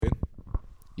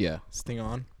Yeah. This thing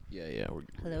on? Yeah. We're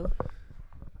Hello?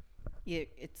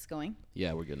 It's going?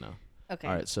 Yeah, we're good now. Okay.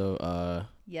 All right, so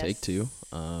Yes. take two.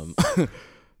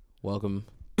 Welcome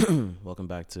welcome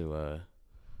back to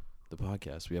the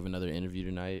podcast. We have another interview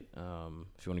tonight.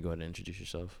 If you want to go ahead and introduce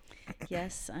yourself.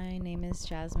 Yes, my name is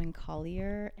Jasmine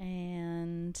Collier,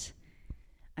 and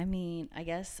I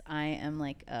guess I am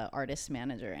like a artist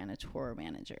manager and a tour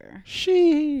manager.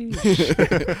 Sheesh.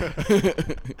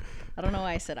 I don't know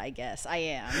why I said I guess. I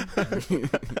am.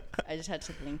 I just had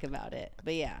to think about it.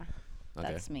 But yeah,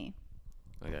 Okay. that's me.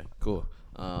 Okay, cool.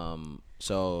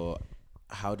 So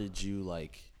how did you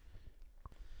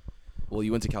well,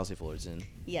 you went to Cal State Fullerton.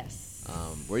 Yes.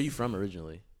 Where are you from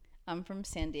originally? I'm from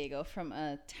San Diego, from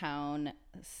a town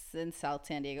in South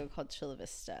San Diego called Chula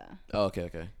Vista. Oh,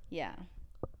 okay. Yeah.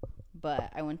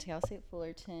 But I went to Cal State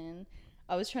Fullerton.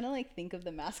 I was trying to think of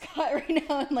the mascot right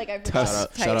now, and I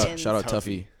forgot. Shout out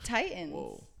Tuffy. Titans.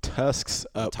 Whoa. Tusks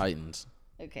up. Titans.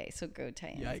 Okay, so go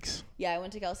Titans. Yikes. Yeah, I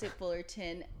went to Cal State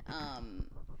Fullerton.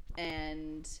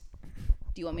 And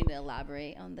do you want me to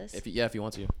elaborate on this? If you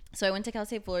want to. So I went to Cal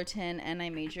State Fullerton, and I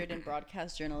majored in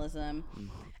broadcast journalism.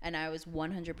 And I was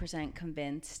 100%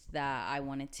 convinced that I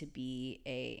wanted to be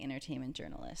a entertainment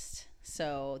journalist.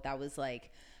 So that was I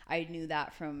knew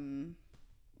that from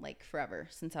forever,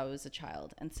 since I was a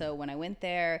child. And so when I went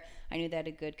there, I knew they had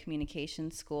a good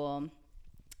communication school,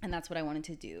 and that's what I wanted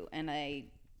to do. And I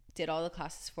did all the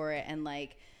classes for it, and I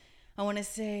want to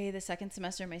say the second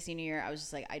semester of my senior year, I was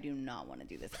just I do not want to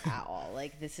do this at all.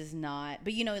 This is not,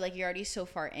 but you're already so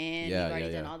far in, you've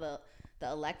already done all the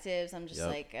electives. I'm just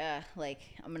I'm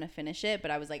going to finish it.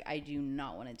 But I was I do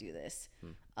not want to do this.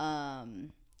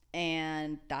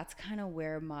 And that's kind of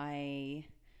where my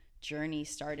journey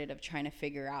started of trying to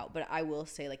figure out. But I will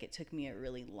say it took me a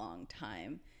really long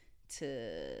time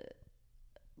to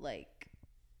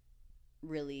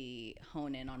really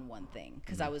hone in on one thing,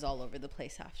 because I was all over the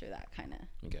place after that kind of.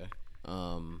 Okay.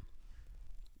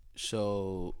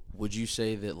 So would you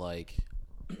say that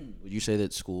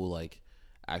school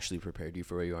actually prepared you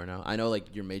for where you are now? I know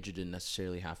your major didn't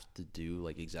necessarily have to do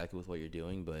exactly with what you're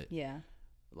doing, but yeah,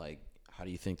 how do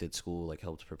you think that school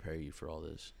helped prepare you for all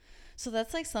this? So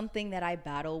that's something that I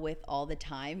battle with all the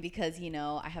time, because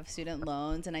I have student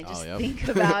loans, and I just think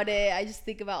about it. I just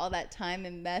think about all that time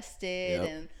invested,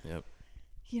 and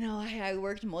I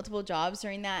worked multiple jobs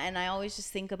during that, and I always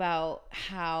just think about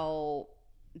how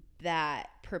that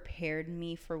prepared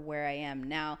me for where I am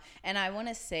now. And I want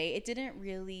to say it didn't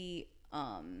really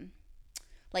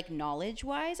knowledge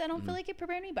wise, I don't feel like it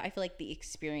prepared me, but I feel the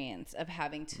experience of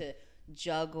having to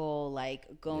juggle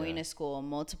going to school,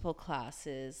 multiple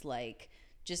classes,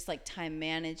 just time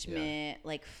management,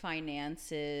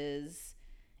 finances,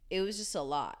 it was just a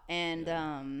lot.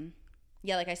 And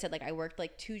like I said, I worked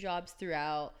 2 jobs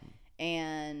throughout,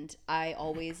 and I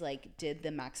always did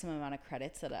the maximum amount of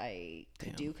credits that I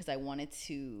could do, because I wanted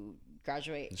to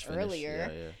graduate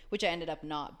earlier, which I ended up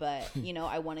not, but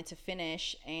I wanted to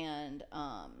finish, and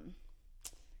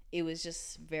it was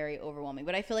just very overwhelming.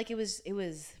 But I feel it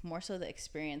was more so the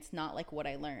experience, not what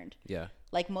I learned. Yeah.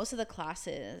 Most of the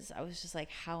classes, I was just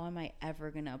how am I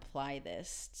ever gonna apply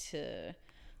this to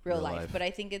real life? But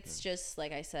I think it's just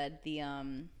like I said, the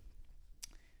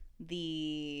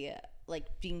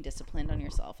being disciplined on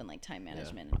yourself, and time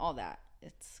management and all that,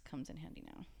 comes in handy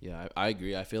now. Yeah, I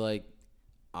agree. I feel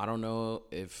I don't know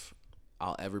if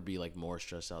I'll ever be more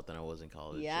stressed out than I was in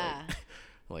college. Yeah.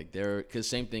 Because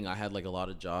same thing, I had a lot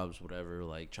of jobs, whatever,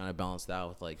 trying to balance that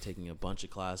with taking a bunch of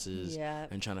classes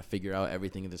and trying to figure out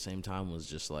everything at the same time was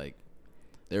just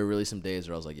there were really some days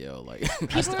where I was yo,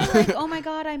 people are oh my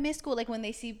God, I miss school. When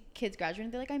they see kids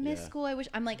graduating, they're I miss school. I wish.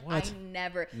 I'm what? I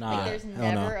never, there's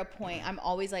never a point. I'm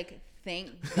always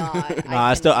thank God.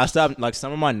 I still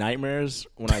some of my nightmares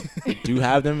when I do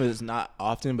have them is not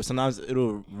often, but sometimes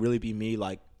it'll really be me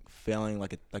failing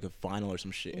like a final or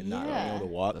some shit and not being able to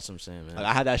walk. That's what I'm saying, man.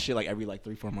 I had that shit every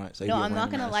 3-4 months. No, I'm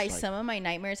not gonna lie. Some of my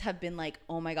nightmares have been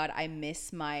oh my God, I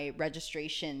miss my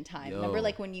registration time. Remember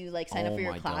when you sign up for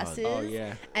your classes? Oh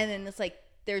yeah. And then it's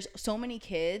there's so many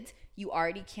kids, you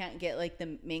already can't get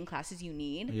the main classes you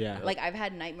need. Yeah. I've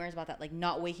had nightmares about that,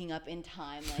 not waking up in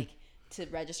time to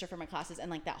register for my classes,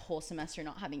 and that whole semester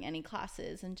not having any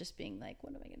classes, and just being what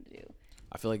am I gonna do?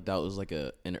 I feel that was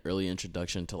an early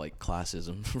introduction to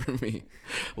classism for me.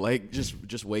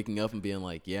 Just waking up and being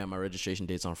yeah, my registration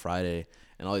date's on Friday,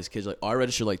 and all these kids oh, I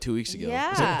registered 2 weeks ago.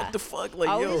 Yeah. It's what the fuck?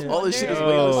 All this shit is the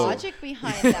logic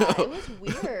behind that. It was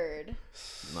weird.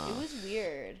 Nah. It was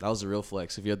weird. That was a real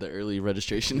flex if you had the early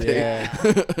registration date. Yeah.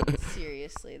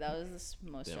 Seriously, that was the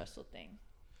most stressful thing.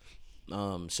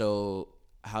 So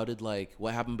how did like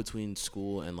what happened between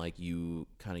school and like you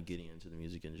kind of getting into the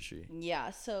music industry? Yeah,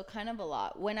 so kind of a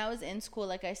lot. When I was in school,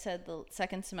 like I said, the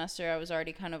second semester, I was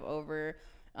already kind of over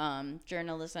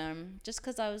journalism, just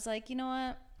because I was like, you know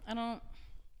what, I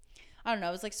don't know.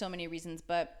 It was like so many reasons,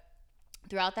 but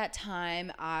throughout that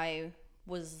time, I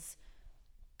was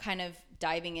kind of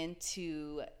diving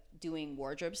into doing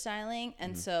wardrobe styling,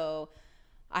 and so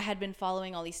I had been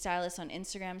following all these stylists on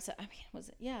Instagram. So, I mean,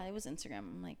 it was Instagram.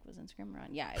 I'm like, was Instagram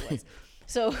around? Yeah, it was.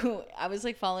 So I was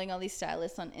like following all these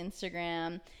stylists on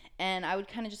Instagram, and I would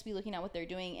kind of just be looking at what they're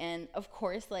doing. And of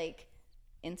course, like,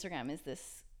 Instagram is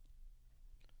this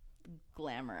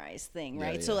glamorized thing,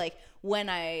 right? Yeah. So like when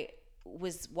I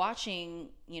was watching,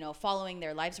 following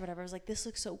their lives or whatever, I was like, this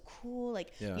looks so cool.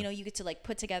 Like, you get to like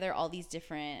put together all these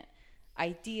different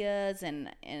ideas and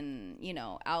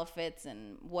outfits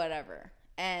and whatever.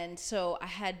 And so I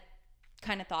had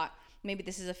kind of thought, maybe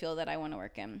this is a field that I want to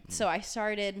work in. So I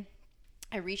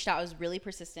reached out. I was really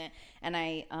persistent, and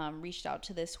I reached out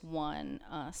to this one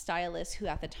stylist who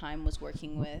at the time was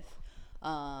working with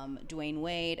Dwayne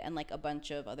Wade and like a bunch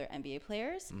of other NBA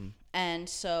players. And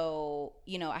so,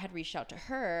 I had reached out to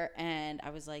her, and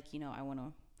I was like, I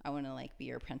want to like be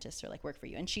your apprentice or like work for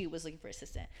you. And she was looking for an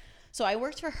assistant. So I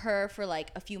worked for her for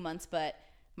like a few months, but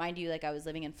mind you, like I was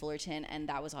living in Fullerton, and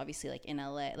that was obviously like in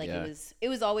LA. Like it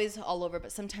was always all over,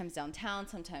 but sometimes downtown,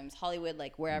 sometimes Hollywood,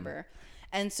 like wherever.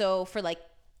 And so for like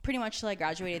pretty much till I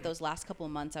graduated, those last couple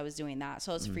of months I was doing that.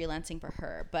 So I was freelancing for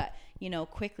her. But,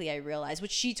 quickly I realized,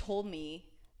 which she told me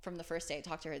from the first day I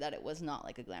talked to her, that it was not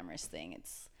like a glamorous thing.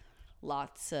 It's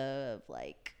lots of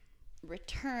like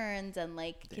returns and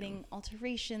like getting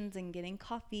alterations and getting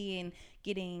coffee and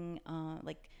getting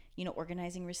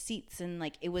organizing receipts, and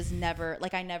like it was never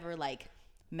like I never like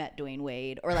met Dwayne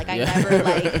Wade, or like I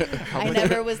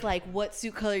never was like, what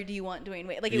suit color do you want, Dwayne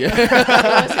Wade? Like it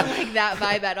wasn't like that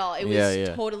vibe at all. It was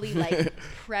totally like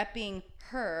prepping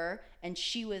her, and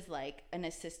she was like an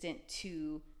assistant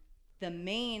to the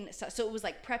main, so it was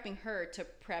like prepping her to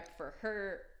prep for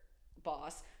her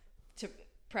boss to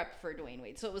prep for Dwayne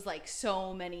Wade. So it was like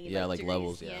so many like degrees,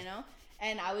 levels,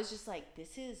 and I was just like,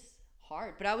 this is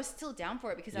hard, but I was still down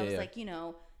for it because I was like,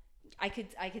 I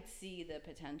could see the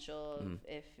potential of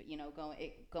if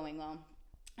going well.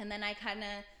 And then I kind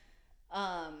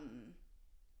of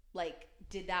like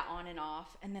did that on and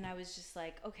off, and then I was just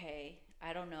like, okay,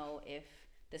 I don't know if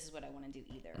this is what I want to do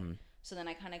either. So then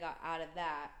I kind of got out of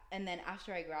that, and then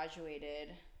after I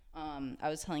graduated, I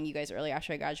was telling you guys earlier,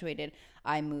 after I graduated,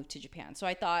 I moved to Japan. So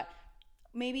I thought,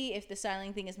 maybe if the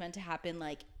styling thing is meant to happen,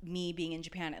 like me being in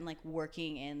Japan and like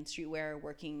working in streetwear,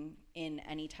 working in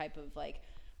any type of like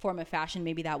form of fashion,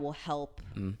 maybe that will help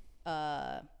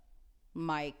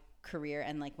my career.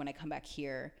 And like when I come back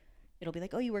here, it'll be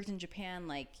like, oh, you worked in Japan,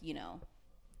 like,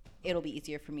 it'll be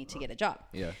easier for me to get a job.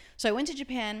 Yeah. So I went to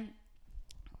Japan.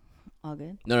 All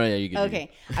good? No, yeah, you good.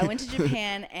 Okay. I went to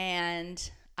Japan,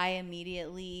 and I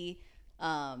immediately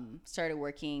started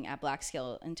working at Black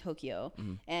Scale in Tokyo.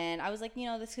 And I was like,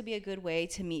 this could be a good way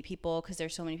to meet people, because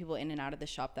there's so many people in and out of the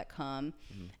shop that come.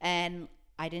 And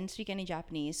I didn't speak any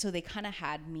Japanese, so they kind of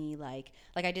had me like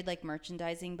I did like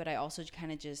merchandising, but I also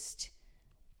kind of just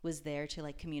was there to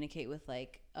like communicate with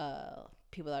like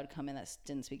people that would come in that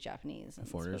didn't speak Japanese and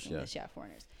foreigners.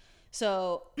 Foreigners.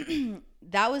 So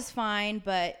that was fine,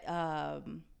 but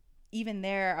even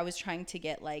there, I was trying to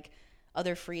get like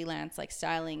other freelance like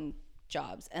styling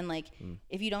jobs, and like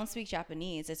if you don't speak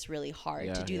Japanese, it's really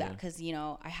hard to do that, because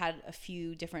I had a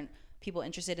few different people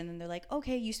interested, and then they're like,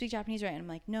 okay, you speak Japanese, right? And I'm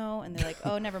like, no. And they're like,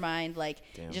 oh, never mind, like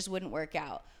it just wouldn't work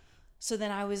out. So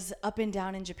then I was up and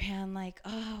down in Japan, like,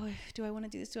 oh, do I want to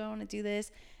do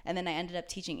this? And then I ended up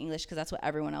teaching English, because that's what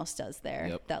everyone else does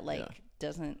there that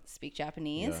doesn't speak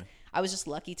Japanese. I was just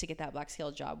lucky to get that Black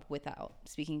Scale job without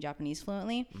speaking Japanese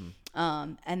fluently.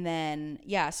 And then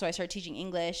so I started teaching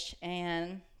English,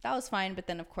 and that was fine. But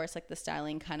then of course, like the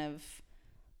styling kind of,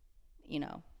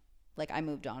 like I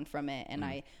moved on from it, and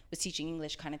I was teaching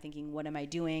English kind of thinking, what am I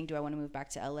doing? Do I want to move back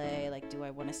to LA? Like, do I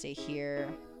want to stay here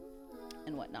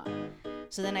and whatnot?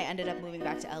 So then I ended up moving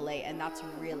back to LA, and that's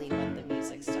really when the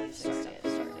music stuff started.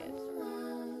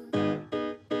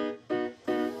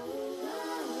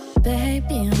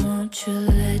 Baby, won't you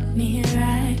let me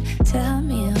ride? Tell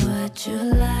me what you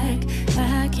like.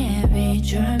 I can't read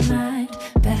your mind,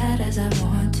 bad as I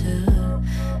want to.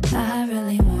 I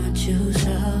really want you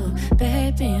so.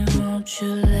 Baby, won't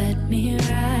you let me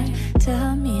ride?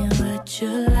 Tell me what you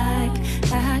like.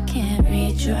 I can't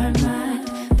read your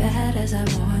mind, bad as I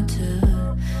want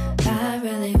to. I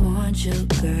really want you,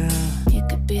 girl. You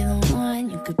could be the one,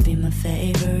 you could be my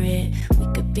favorite. We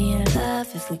could could be in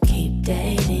love if we keep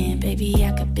dating. Baby,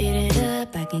 I could beat it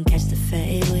up, I can catch the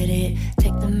fade with it.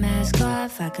 Take the mask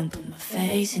off, I can put my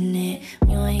face in it.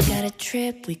 You ain't got a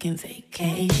trip, we can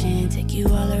vacation. Take you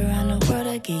all around the world,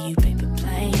 I'll get you paper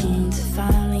planes. If I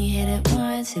only hit it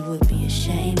once, it would be a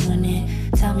shame, wouldn't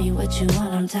it? Tell me what you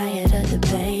want, I'm tired of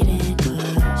debating.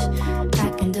 Cause I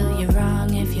can do you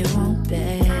wrong if you won't,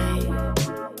 babe.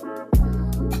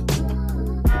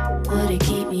 Would it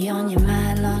keep me on your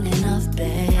mind long enough,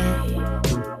 babe?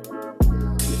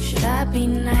 Should I be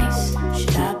nice?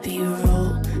 Should I be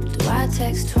rude? Do I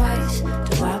text twice?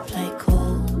 Do I play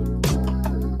cool?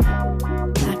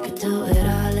 I could do it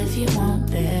all if you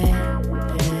want, babe.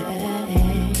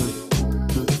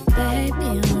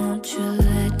 Baby, won't you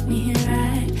let me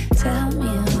ride? Tell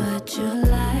me what you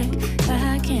like.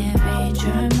 I can't read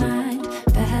your mind,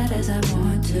 bad as I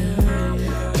want to.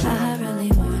 I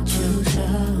really want you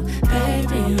so.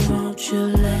 Baby, won't you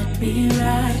let me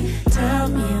ride? Tell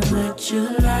me what you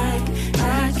like.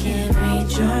 I can't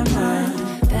read your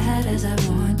mind, bad as I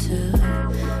want to.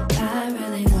 I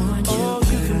really want you. Oh,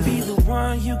 you can be the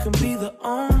one, you can be the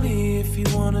only. If you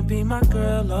wanna be my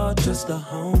girl or just a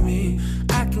homie,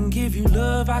 I can give you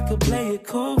love, I could play it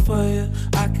cool for you.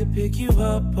 I could pick you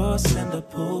up or send a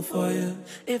pull for you.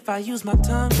 If I use my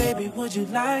tongue, baby, would you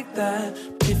like that?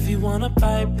 If you wanna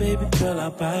bite, baby girl,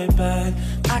 I'll bite back.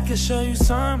 I can show you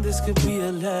some, this could be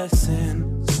a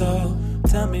lesson. So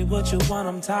tell me what you want,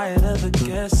 I'm tired of the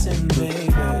guessing,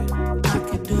 baby. I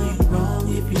could do you wrong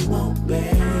if you won't,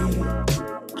 babe.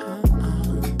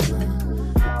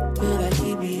 Will that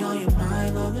keep me on your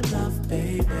mind long enough,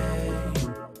 baby?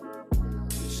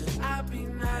 Should I be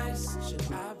nice? Should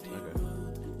I be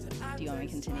rude? Do you want me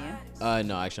to continue?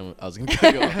 No, actually, I was gonna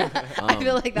go. I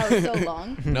feel like that was so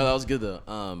long. No, that was good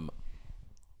though.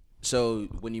 So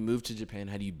when you moved to Japan,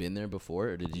 had you been there before,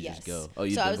 or did you just go? Oh,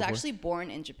 you. So I was actually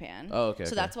born in Japan. Oh, okay.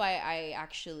 So that's why I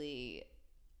actually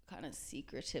kind of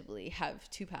secretively have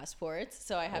two passports.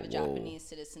 So I have a Japanese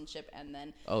citizenship and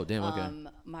then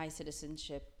my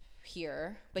citizenship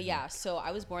here. But yeah, so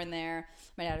I was born there.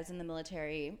 My dad was in the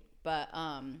military, but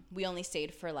we only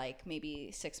stayed for like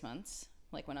maybe 6 months,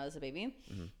 like when I was a baby.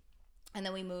 Mm-hmm. And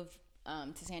then we moved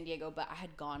to San Diego, but I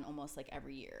had gone almost like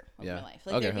every year of my life.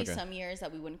 Like there'd be some years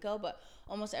that we wouldn't go, but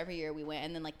almost every year we went.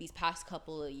 And then like these past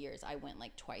couple of years, I went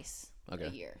like twice a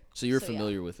year. So you're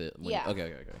familiar with it?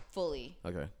 Okay. Fully.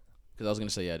 Okay. Because I was going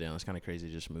to say, damn, it's kind of crazy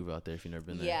to just move out there if you've never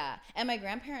been there. Yeah. And my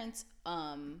grandparents,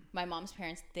 my mom's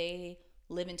parents, they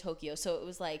live in Tokyo. So it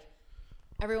was like,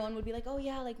 everyone would be like, oh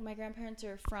yeah, like my grandparents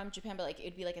are from Japan, but like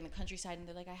it'd be like in the countryside and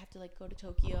they're like, I have to like go to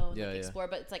Tokyo and explore.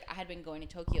 But it's like I had been going to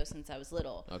Tokyo since I was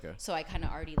little. Okay. So I kind of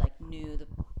already like knew the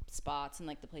spots and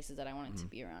like the places that I wanted to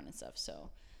be around and stuff. So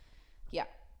yeah.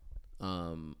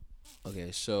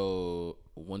 Okay. So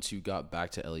once you got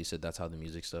back to LA, you said that's how the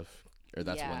music stuff, or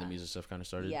that's when the music stuff kind of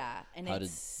started? Yeah. And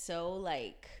so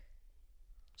like,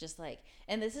 just like,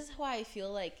 and this is why I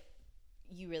feel like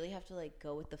you really have to like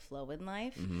go with the flow in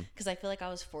life, because I feel like I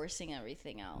was forcing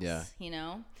everything else, you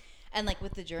know? And like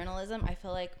with the journalism, I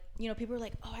feel like, you know, people are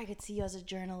like, oh, I could see you as a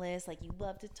journalist, like you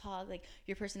love to talk, like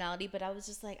your personality, but I was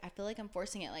just like, I feel like I'm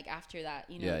forcing it like after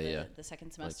that, you know, the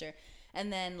second semester. Like,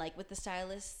 and then like with the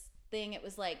stylist thing, it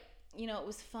was like, you know, it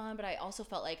was fun, but I also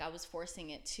felt like I was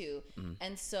forcing it too.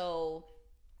 And so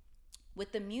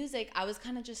with the music, I was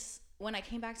kind of just, when I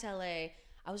came back to LA,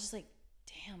 I was just like,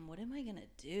 damn, what am I gonna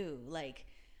do? Like,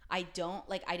 I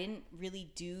didn't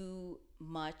really do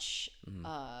much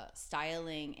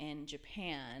styling in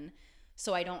Japan,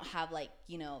 so I don't have like,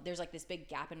 you know, there's like this big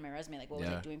gap in my resume, like what was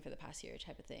I doing for the past year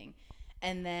type of thing.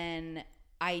 And then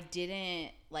I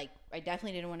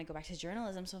definitely didn't want to go back to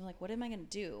journalism, so I'm like, what am I gonna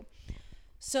do?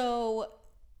 So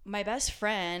my best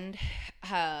friend,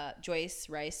 Joyce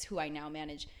Rice, who I now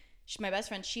manage, my best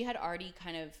friend, she had already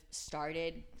kind of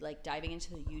started like diving into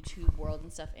the YouTube world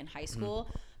and stuff in high school,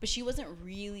 but she wasn't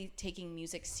really taking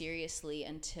music seriously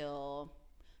until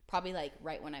probably like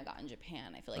right when I got in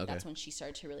Japan. I feel like that's when she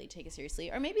started to really take it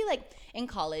seriously, or maybe like in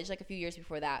college, like a few years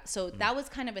before that. So that was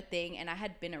kind of a thing, and I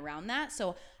had been around that.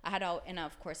 So I had, and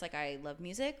of course, like I love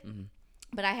music,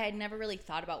 but I had never really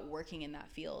thought about working in that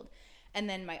field. And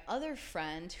then my other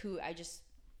friend, who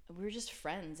we were just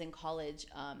friends in college,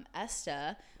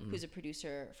 Esta, who's a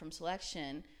producer from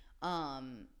Selection,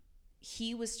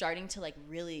 he was starting to like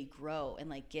really grow and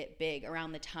like get big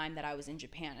around the time that I was in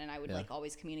Japan. And I would like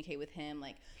always communicate with him,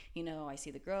 like, you know, I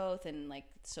see the growth and like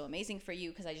it's so amazing for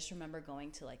you. Cause I just remember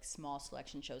going to like small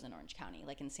Selection shows in Orange County,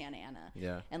 like in Santa Ana.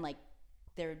 Yeah. And like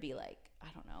there would be like, I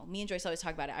don't know, me and Joyce always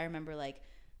talk about it. I remember like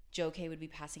Joe K would be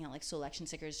passing out like Selection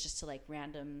stickers just to like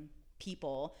random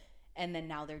people. And then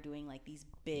now they're doing like these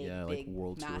big like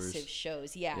world massive tours.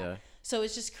 shows. Yeah. So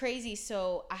it's just crazy.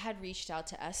 So I had reached out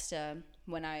to Esta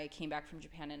when I came back from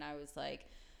Japan, and I was like,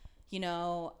 you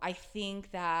know, I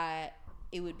think that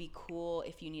it would be cool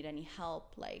if you need any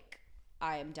help. Like,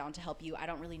 I am down to help you. I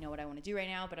don't really know what I want to do right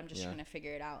now, but I'm just trying to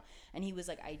figure it out. And he was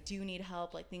like, I do need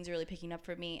help. Like, things are really picking up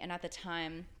for me. And at the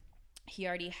time, he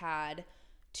already had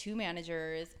 2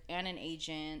 managers and an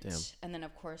agent. Damn. And then,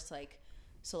 of course, like,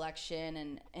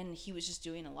 selection. And he was just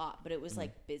doing a lot. But it was,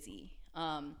 like, busy.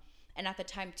 And at the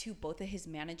time, too, both of his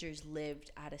managers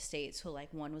lived out of state. So,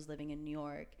 like, one was living in New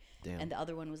York. Damn. And the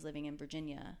other one was living in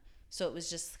Virginia. So it was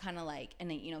just kind of like, and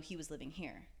then, you know, he was living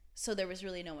here. So there was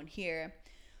really no one here.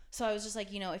 So I was just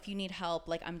like, you know, if you need help,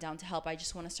 like, I'm down to help. I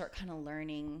just want to start kind of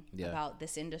learning about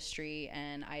this industry.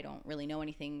 And I don't really know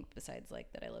anything besides,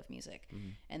 like, that I love music.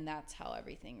 And that's how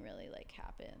everything really, like,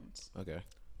 happened. Okay.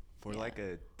 For, like,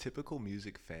 a typical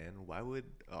music fan, why would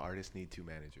an artist need 2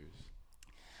 managers?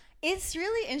 It's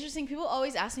really interesting. People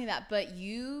always ask me that, but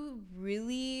you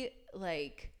really,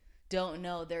 like, don't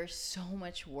know. There's so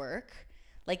much work.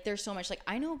 Like, there's so much. Like,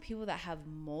 I know people that have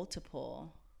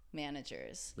multiple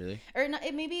managers. Really? Or not,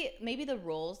 maybe the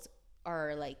roles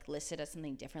are, like, listed as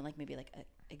something different. Like, maybe, like, a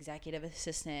executive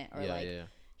assistant or,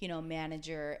 you know,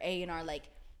 manager, A&R. Like,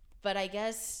 but I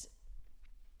guess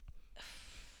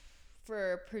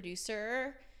for a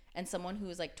producer and someone who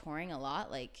is, like, touring a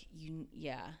lot, like, you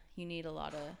need a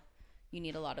lot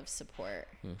of support.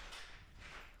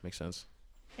 Makes sense.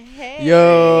 Hey.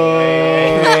 Yo.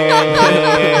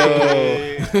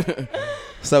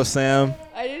 What's up, Sam?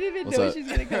 I didn't even What's know up? she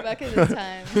was gonna come back at this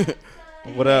time.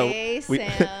 What up? Hey,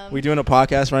 Sam. We doing a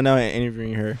podcast right now and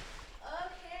interviewing her.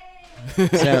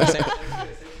 Okay. Sam.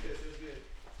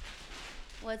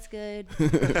 What's good?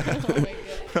 Oh my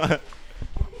God.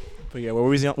 But yeah, what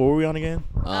were we on again?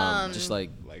 Just like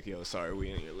Yo, sorry,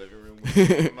 we in your living room with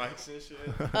mics and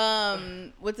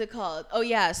shit. What's it called? Oh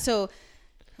yeah, so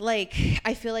like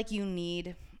I feel like you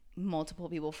need multiple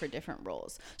people for different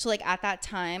roles. So like at that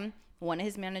time, one of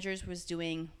his managers was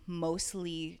doing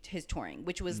mostly his touring,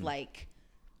 which was like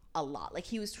a lot. Like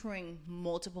he was touring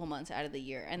multiple months out of the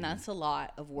year, and that's a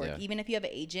lot of work. Even if you have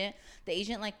an agent, the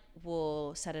agent like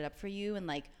will set it up for you and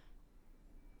like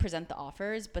present the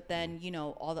offers, but then you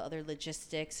know all the other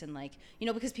logistics and like, you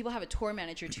know, because people have a tour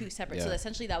manager too separate. So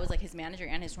essentially that was like his manager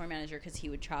and his tour manager, because he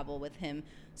would travel with him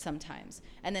sometimes.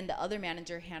 And then the other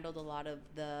manager handled a lot of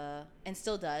the, and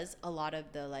still does a lot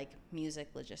of the like music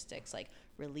logistics, like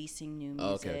releasing new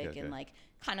music and like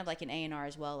kind of like an A&R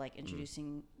as well, like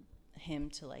introducing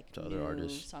him to like to new other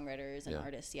artists, songwriters and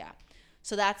artists.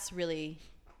 So that's really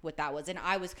what that was. And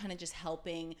I was kind of just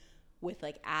helping with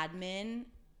like admin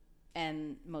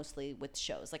and mostly with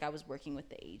shows. Like I was working with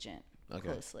the agent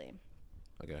closely.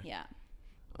 Yeah.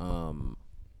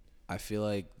 I feel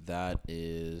like that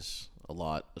is a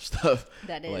lot of stuff.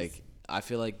 That is. Like I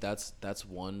feel like that's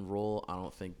one role I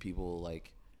don't think people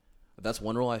like. That's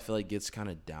one role I feel like gets kind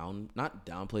of not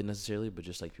downplayed necessarily, but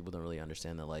just like people don't really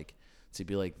understand that like to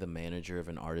be like the manager of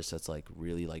an artist that's like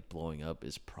really like blowing up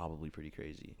is probably pretty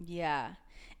crazy. Yeah.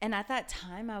 And at that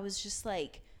time I was just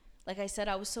like I said,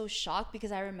 I was so shocked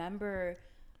because I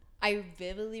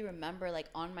vividly remember like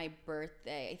on my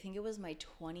birthday, I think it was my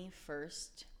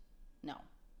 21st, no,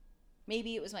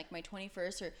 maybe it was like my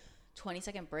 21st or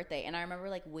 22nd birthday. And I remember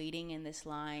like waiting in this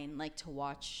line, like to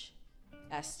watch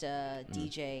Esta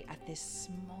DJ at this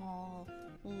small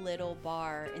little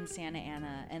bar in Santa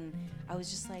Ana, and I was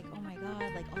just like, oh my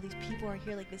god, like all these people are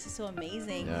here, like this is so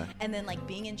amazing. And then like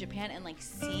being in Japan and like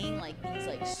seeing like these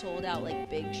like sold out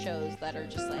like big shows that are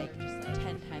just like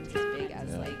 10 times as big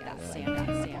as like that Santa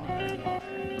Ana bar.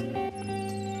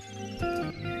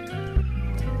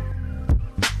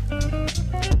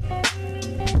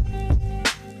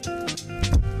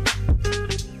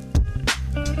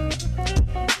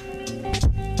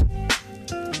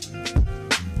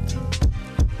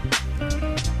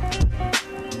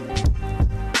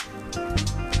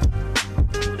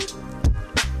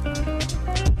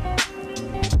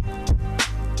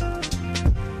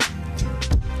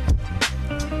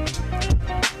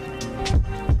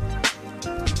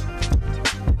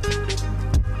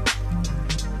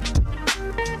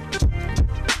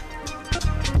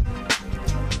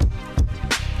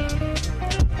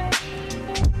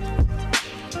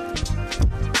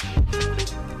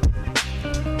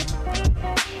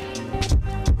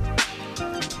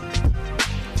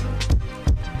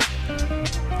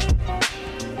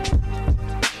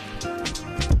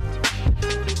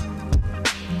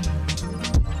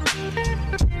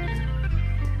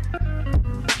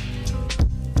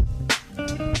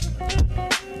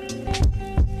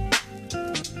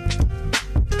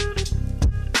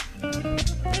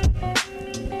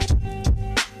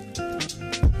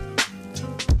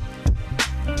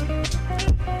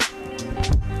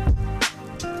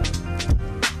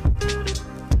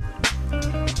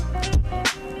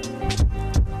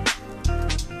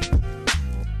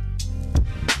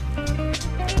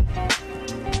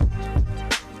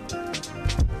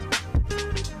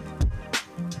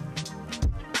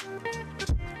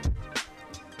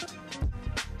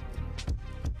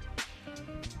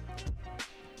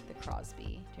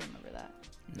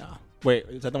 Wait,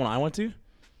 is that the one I went to?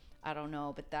 I don't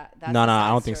know, but that's No, a sad I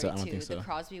don't think so. story, I don't too. think so. The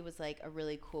Crosby was like a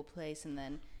really cool place, and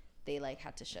then they like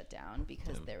had to shut down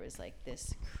because there was like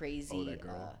this crazy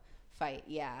fight.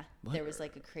 Yeah, there was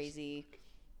like a crazy.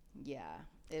 Yeah,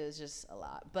 it was just a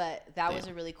lot, but that was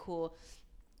a really cool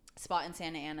spot in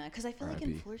Santa Ana because I feel like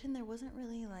in Fullerton there wasn't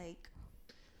really many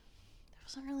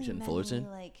Fullerton?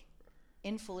 like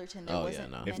in Fullerton there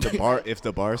wasn't no. many, If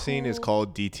the bar scene is cool-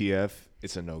 called DTF,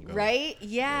 it's a no-go. right?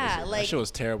 Yeah, That like shit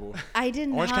was terrible. I did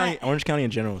Orange County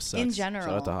in general sucks. in general.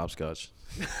 Shout out to Hopscotch.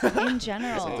 In It's like the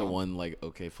general. one like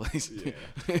okay place.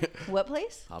 What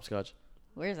place? Hopscotch.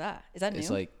 Where's that? Is that new? It's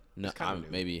like no, kinda new.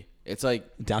 maybe it's like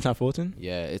Downtown Fullerton?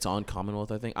 yeah, it's on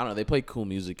Commonwealth. I think I don't know. They play cool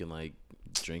music and like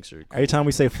drinks are. Every time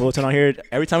we say Fullerton on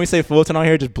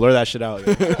here, just blur that shit out.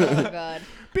 Oh god.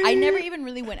 I never even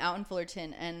really went out in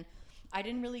Fullerton, and I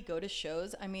didn't really go to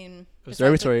shows. I mean, besides, like,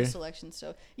 Observatory. the selection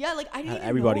stuff. Yeah, like I didn't even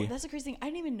everybody. know. That's the crazy thing. I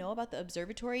didn't even know about the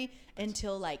observatory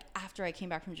until like after I came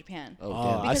back from Japan. Oh, Oh,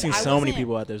 damn. I've Because seen I so many wasn't-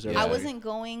 people at the I observatory. wasn't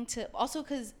going to. Also,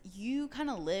 because you kind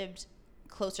of lived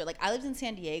closer. Like I lived in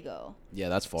San Diego. Yeah,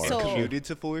 that's far. So- Commuted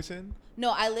to Fullerton?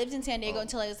 No, I lived in San Diego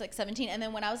until I was like 17, and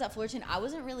then when I was at Fullerton, I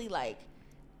wasn't really like.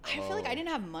 I feel like I didn't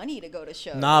have money to go to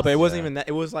shows. Nah, but it wasn't even that.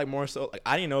 It was like more so like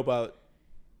I didn't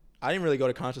really go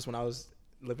to concerts when I was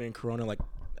living in Corona, like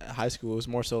at high school. It was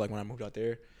more so like when I moved out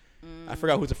there. I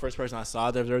forgot who's the first person I saw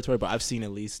at the observatory, but I've seen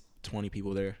at least 20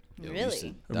 people there. Yeah, we Really? used to-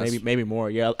 Or that's- maybe more.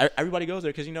 Yeah, everybody goes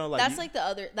there because you That's like the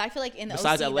other. I feel like in the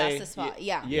besides OC, LA, that's the spot.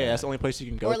 Yeah. yeah, that's the only place you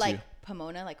can go Or to. like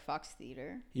Pomona, like Fox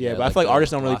Theater. Yeah, but I feel like the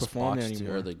artists don't really Glass perform there Box too,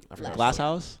 anymore. or I forgot Glass what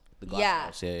House. the Glass Yeah.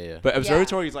 House. Yeah. But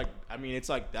observatory is like, I mean, it's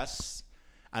like that's,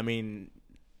 I mean,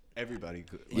 Everybody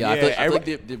could. Yeah, I feel like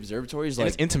the observatory is and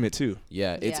like it's intimate too.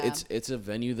 yeah, Yeah. it's a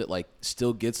venue that like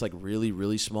still gets like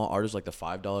really small artists like the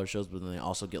 $5 shows, but then they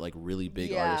also get like really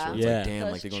big artists. Where it's Yeah. like damn,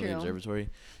 That's like they're going to the true. observatory.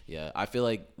 Yeah, I feel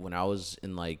like when I was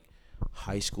in like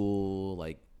high school,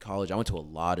 like college, I went to a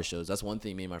lot of shows. That's one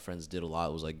thing me and my friends did a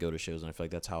lot was like go to shows, and I feel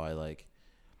like that's how I like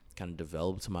kind of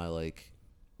developed my like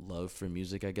love for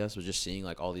music. I guess was just seeing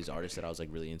like all these artists that I was like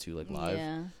really into like live.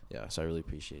 Yeah. So I really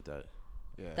appreciate that.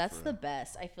 Yeah, That's for the real.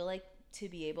 best. I feel like to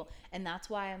be able, and that's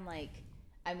why I'm like,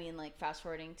 I mean, like fast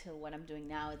forwarding to what I'm doing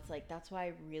now, it's like that's why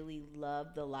I really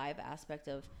love the live aspect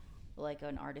of like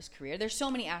an artist career. There's so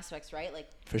many aspects, right? Like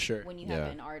For sure. when you have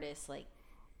Yeah. an artist, like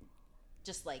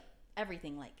just like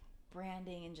everything, like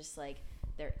branding and just like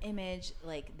their image,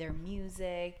 like their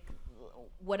music,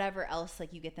 whatever else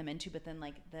like you get them into, but then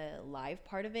like the live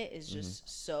part of it is just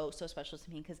so special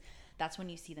to me because that's when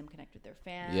you see them connect with their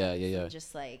fans. Yeah. and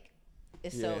just like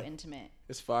it's so Yeah. intimate.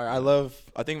 It's fire.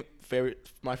 I think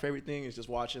my favorite thing is just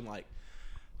watching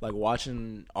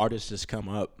watching artists just come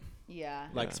up. Yeah.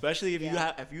 Like Yeah. especially if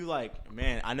Yeah. if you like,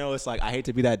 man, I know it's like I hate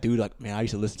to be that dude like, man, I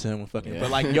used to listen to him when fucking Yeah.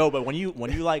 but like but when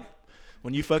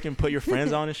you fucking put your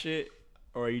friends on and shit,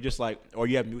 or you just like, or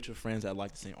you have mutual friends that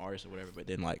like the same artist or whatever, but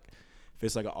then like if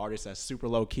it's like an artist that's super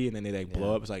low key and then they like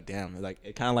blow up, it's like damn, like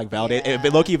it kind of like validates Yeah.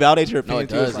 it low key validates your No, opinion it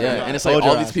too. does. like, Yeah, yo, and it's I like told all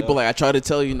your these ass, people yo. like I try to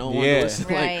tell you no one. Yeah. Listen.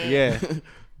 Right. Yeah,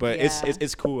 but Yeah.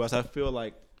 it's cool. I feel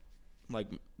like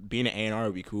being an A&R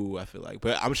would be cool. I feel like,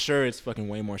 but I'm sure it's fucking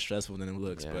way more stressful than it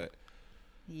looks. Yeah. But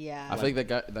Yeah. I think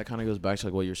that kind of goes back to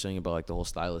like what you're saying about like the whole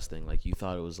stylist thing. Like you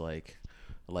thought it was like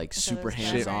thought it super was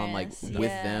hands on like glamorous. with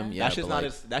Yeah. them. Yeah, that's just but, not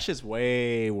like, as that's just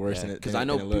way worse than it. because than- I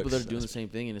know than it people looks. that are doing the That's- same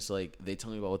thing, and it's like they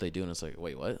tell me about what they do, and it's like,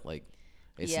 wait, what? Like,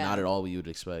 it's Yeah. not at all what you would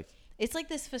expect. It's like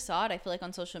this facade, I feel like,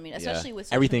 on social media, Yeah. especially with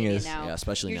social Everything media is. now. Yeah,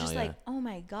 especially you're now, just yeah. like, oh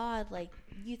my God, like,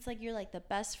 it's like you're like the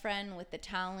best friend with the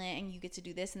talent and you get to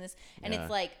do this and this. And Yeah. it's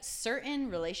like certain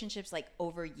relationships, like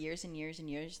over years and years and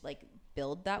years, like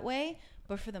build that way.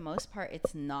 But for the most part,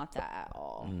 it's not that at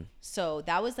all. Mm. So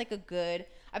that was like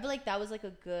I feel like that was like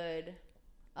a good,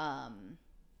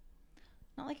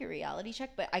 not like a reality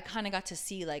check, but I kind of got to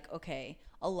see like, okay,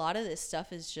 a lot of this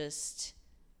stuff is just,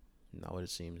 Not what it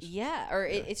seems. yeah, or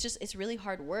it's really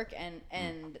hard work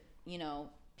and you know,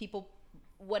 people,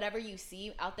 whatever you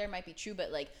see out there might be true,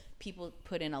 but like people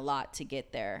put in a lot to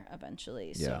get there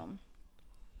eventually. So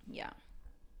yeah.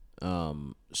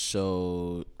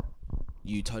 So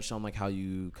you touched on like how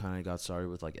you kind of got started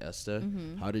with like Esta.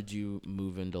 Mm-hmm. How did you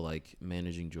move into like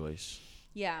managing Joyce?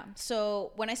 Yeah.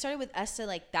 So when I started with Esta,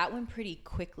 like that went pretty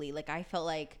quickly. Like I felt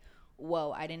like,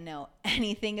 whoa, I didn't know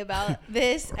anything about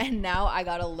this. And now I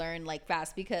got to learn like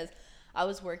fast because I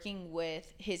was working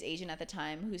with his agent at the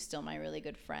time, who's still my really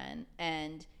good friend.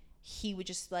 And he would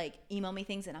just like email me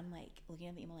things. And I'm like looking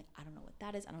at the email, like, I don't know what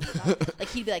that is. I don't know what that is. Like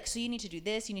he'd be like, so you need to do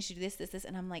this. You need to do this.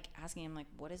 And I'm like asking him like,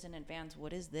 what is in advance?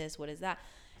 What is this? What is that?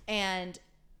 And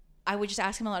I would just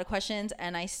ask him a lot of questions,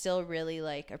 and I still really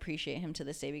like appreciate him to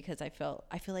this day, because I feel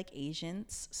like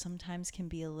Asians sometimes can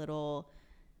be a little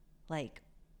like,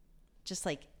 just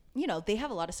like, you know, they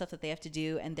have a lot of stuff that they have to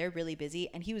do, and they're really busy,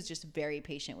 and he was just very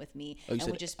patient with me, and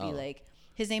would just be like,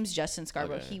 his name's Justin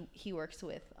Scarborough. Okay. He works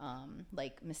with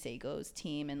like Masego's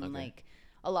team and like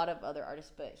a lot of other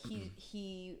artists, but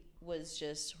he was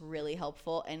just really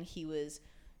helpful, and he was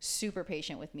super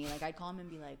patient with me. Like, I'd call him and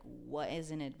be like, what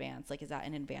is an advance? Like, is that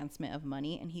an advancement of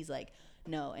money? And he's like,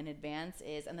 no, an advance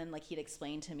is, and then like he'd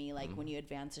explain to me like when you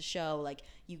advance a show, like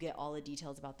you get all the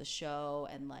details about the show,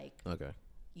 and like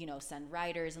you know, send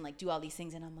writers and like do all these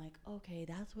things. And I'm like, okay,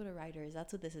 that's what a writer is,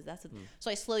 that's what this is, that's what so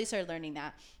I slowly started learning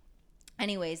that.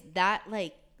 Anyways, that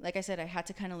like I said, I had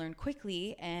to kind of learn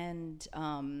quickly, and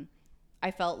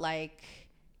I felt like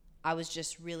I was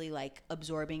just really like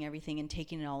absorbing everything and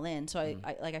taking it all in. So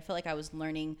I felt like I was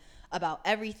learning about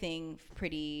everything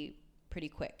pretty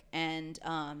quick. And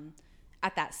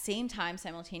at that same time,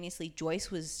 simultaneously,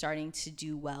 Joyce was starting to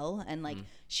do well, and like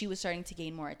she was starting to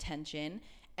gain more attention,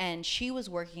 and she was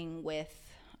working with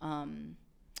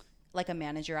like a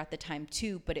manager at the time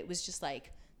too, but it was just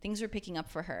like things were picking up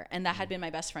for her. And that had been my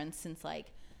best friend since like,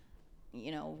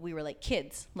 you know, we were like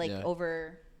kids, like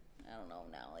over, I don't know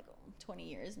now, like 20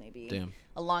 years maybe. Damn.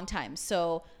 A long time.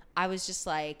 So I was just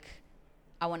like,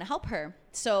 I want to help her.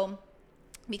 So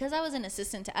because I was an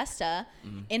assistant to Esta,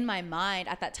 in my mind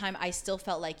at that time, I still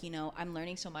felt like, you know, I'm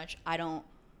learning so much. I don't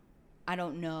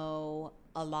know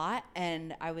a lot.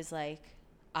 And I was like,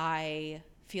 I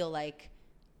feel like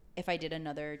if I did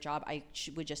another job, I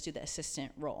would just do the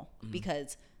assistant role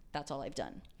because that's all I've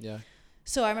done. Yeah.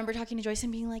 So I remember talking to Joyce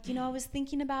and being like, you know, I was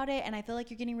thinking about it, and I feel like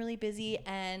you're getting really busy,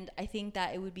 and I think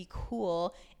that it would be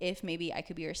cool if maybe I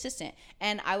could be your assistant.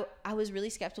 And I was really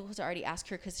skeptical to already ask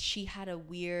her, because she had a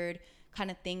weird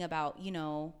kind of thing about, you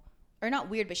know, or not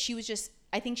weird, but she was just,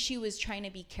 I think she was trying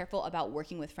to be careful about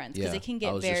working with friends, because it can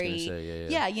get very,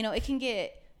 you know, it can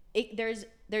get,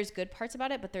 there's good parts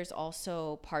about it, but there's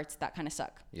also parts that kind of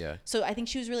suck. Yeah. So I think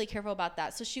she was really careful about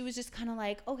that. So she was just kind of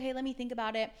like, okay, let me think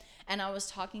about it. And I was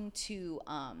talking to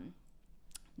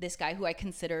this guy who I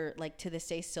consider like to this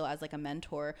day still as like a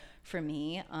mentor for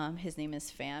me. His name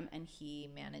is Fam, and he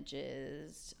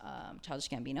manages Childish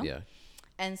Gambino. Yeah.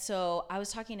 And so I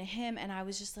was talking to him, and I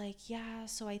was just like, yeah,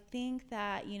 so I think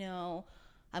that, you know,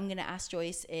 I'm going to ask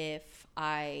Joyce if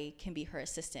I can be her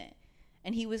assistant.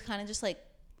 And he was kind of just like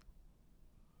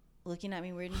looking at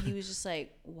me weird, and he was just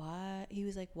like, what? He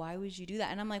was like, why would you do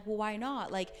that? And I'm like, well, why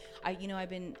not? Like, I've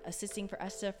been assisting for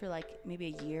Esta for like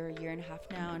maybe a year and a half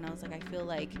now. And I was like, I feel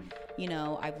like, you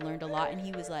know, I've learned a lot. And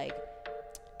he was like,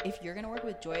 if you're going to work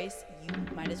with Joyce, you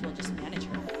might as well just manage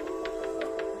her.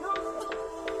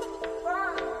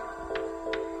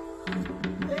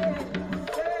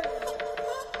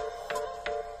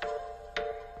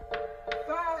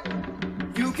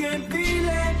 You can feel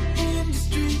it in the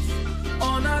streets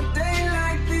on a day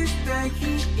like this. The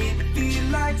heat, it feel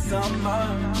like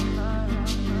summer.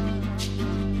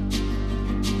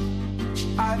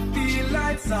 I feel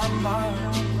like summer.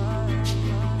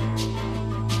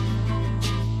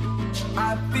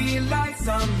 I feel like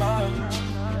summer.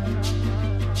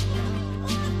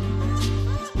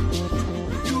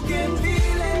 You can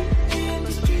feel it in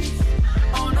the streets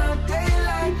on a day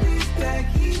like this. The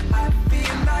heat, I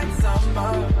feel like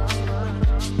summer.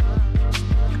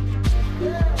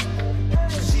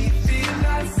 She feel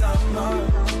like summer.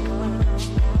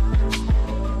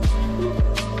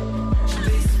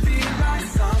 This feel like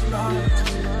summer.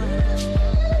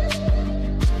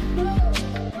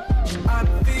 I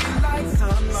feel like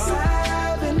summer.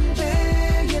 7 days.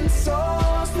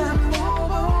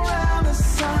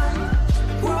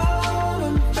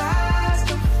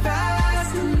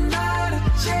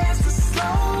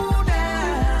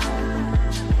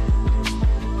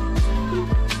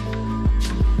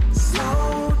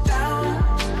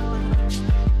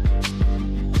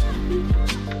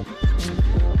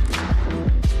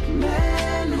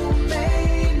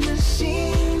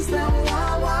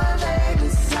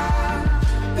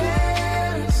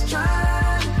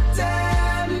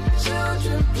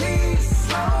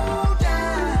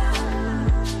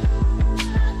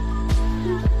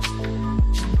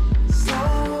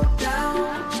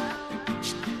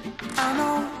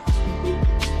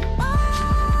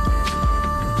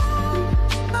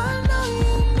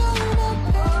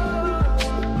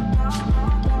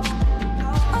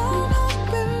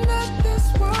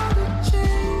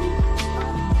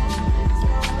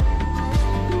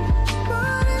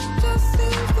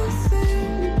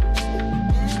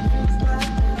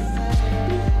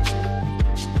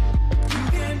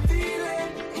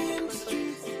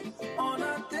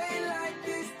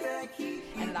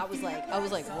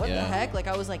 heck?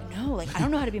 Like, I was like, no, like, I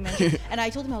don't know how to be a manager. And I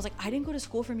told him, I was like, I didn't go to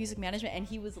school for music management. And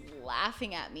he was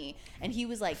laughing at me. And he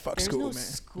was like, Fuck there's school, no man.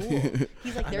 school.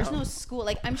 He's like, there's no school.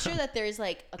 Like, I'm sure that there's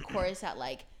like a course at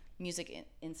like Music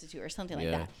Institute or something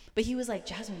like that. But he was like,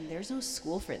 Jasmine, there's no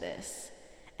school for this.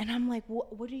 And I'm like,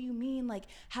 what do you mean? Like,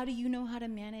 how do you know how to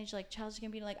manage like Childish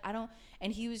Gambino? Like, I don't.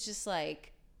 And he was just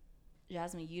like,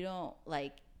 Jasmine, you don't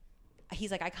like.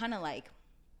 He's like, I kind of like.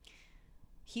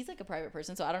 He's like a private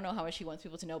person, so I don't know how much he wants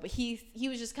people to know. But he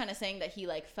was just kind of saying that he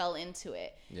like fell into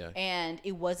it, and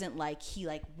it wasn't like he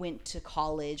like went to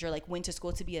college or like went to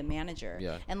school to be a manager.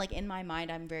 And like in my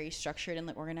mind, I'm very structured and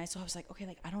like organized. So I was like, okay,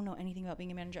 like I don't know anything about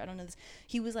being a manager. I don't know this.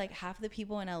 He was like, half the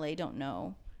people in LA don't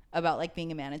know about like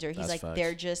being a manager. He's like, facts.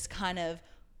 They're just kind of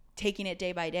taking it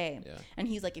day by day. And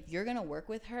he's like, if you're gonna work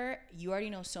with her, you already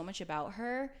know so much about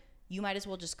her. You might as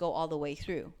well just go all the way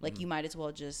through. Like you might as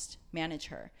well just manage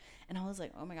her. And I was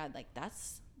like, oh my God, like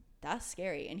that's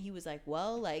scary. And he was like,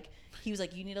 well, like, he was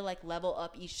like, you need to like level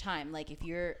up each time. Like if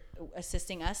you're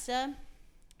assisting Esta,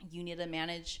 you need to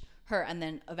manage her. And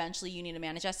then eventually you need to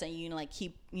manage Esta, and you need to like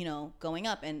keep, you know, going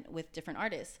up and with different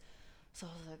artists. So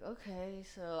I was like, okay.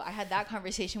 So I had that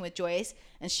conversation with Joyce,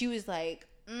 and she was like,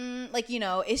 like, you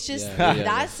know, it's just,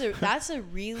 that's a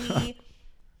really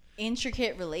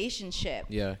intricate relationship.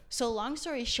 So long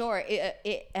story short,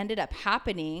 it ended up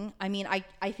happening. I mean,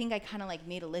 I think I kind of like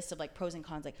made a list of like pros and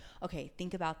cons. Like, okay,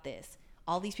 think about this.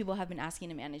 All these people have been asking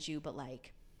to manage you, but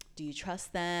like, do you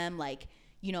trust them? Like,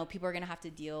 you know, people are going to have to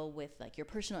deal with like your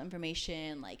personal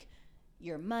information, like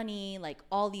your money, like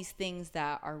all these things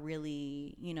that are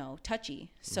really, you know,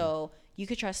 touchy. So you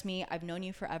could trust me. I've known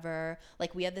you forever.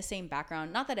 Like we have the same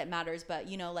background. Not that it matters, but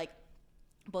you know, like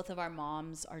both of our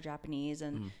moms are Japanese,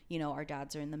 and you know, our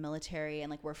dads are in the military,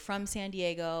 and like we're from San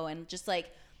Diego, and just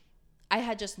like I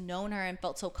had just known her and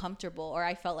felt so comfortable, or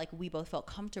I felt like we both felt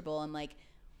comfortable, and like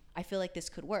I feel like this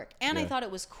could work. And I thought it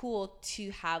was cool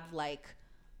to have like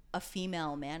a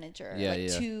female manager,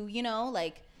 to, you know,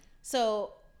 like,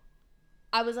 so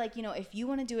I was like, you know, if you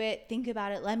want to do it, think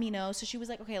about it, let me know. So she was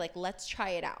like, okay, like let's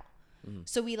try it out.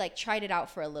 So we like tried it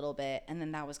out for a little bit, and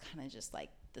then that was kind of just like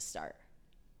the start.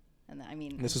 And then, I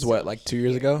mean, this was what, like 2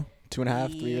 years ago,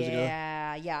 2.5, 3 years ago.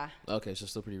 Yeah. Okay, so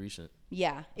still pretty recent.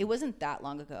 Yeah, it wasn't that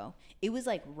long ago. It was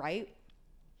like I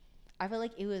feel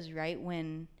like it was right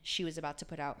when she was about to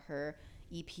put out her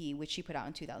EP, which she put out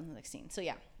in 2016. So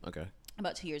yeah. Okay.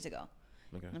 About 2 years ago.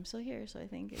 Okay. And I'm still here, so I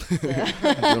think it's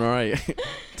doing all right.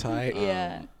 Tight.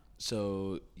 Yeah.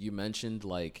 So you mentioned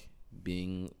like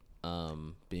being a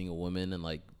woman and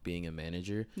like being a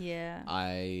manager. Yeah.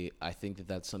 I think that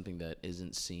that's something that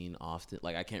isn't seen often.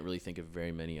 Like I can't really think of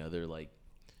very many other like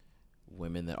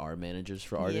women that are managers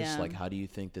for artists. Like how do you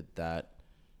think that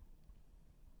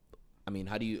I mean,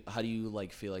 how do you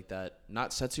like feel like that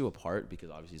not sets you apart, because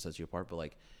obviously it sets you apart, but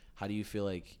like how do you feel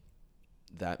like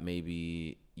that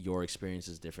maybe your experience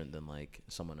is different than like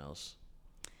someone else?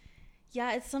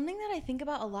 Yeah, it's something that I think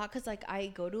about a lot, because like I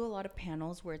go to a lot of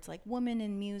panels where it's like women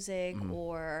in music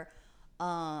or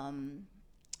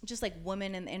just like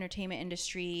women in the entertainment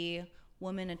industry,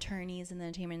 women attorneys in the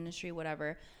entertainment industry,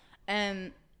 whatever.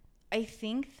 And I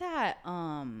think that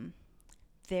I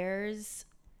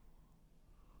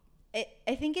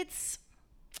think it's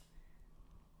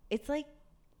like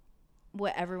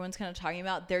what everyone's kind of talking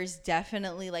about. There's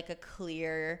definitely like a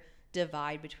clear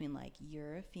divide between like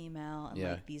you're a female and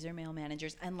like these are male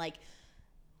managers, and like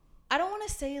I don't want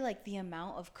to say like the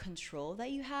amount of control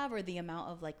that you have or the amount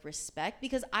of like respect,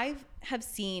 because I have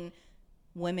seen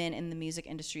women in the music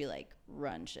industry like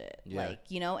run shit, like,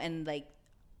 you know, and like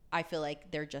I feel like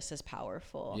they're just as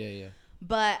powerful.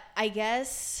 But I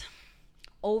guess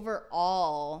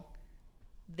overall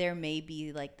there may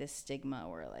be like this stigma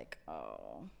where like,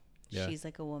 oh, she's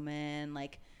like a woman,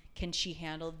 like can she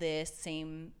handle this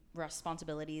same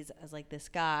responsibilities as like this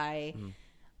guy?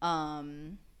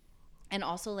 And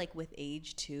also like with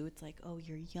age too, it's like, oh,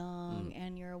 you're young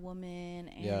and you're a woman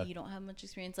and you don't have much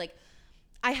experience. Like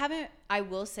I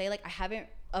will say like I haven't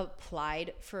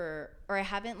applied for, or I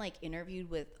haven't like interviewed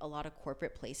with a lot of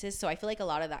corporate places, so I feel like a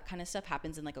lot of that kind of stuff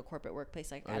happens in like a corporate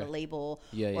workplace, like at a label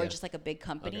or just like a big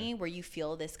company where you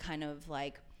feel this kind of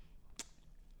like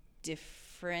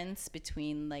difference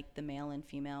between like the male and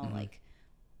female like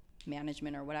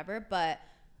management or whatever. But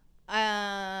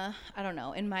I don't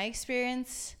know, in my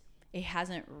experience it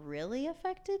hasn't really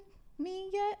affected me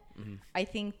yet. I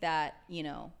think that, you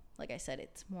know, like I said,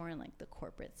 it's more in like the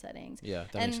corporate settings. Yeah,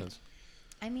 that makes sense.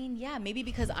 I mean, yeah, maybe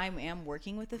because I am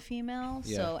working with a female.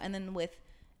 So, and then with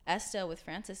Esta, with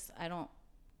Francis, I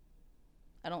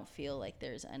don't feel like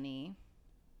there's any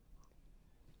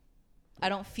I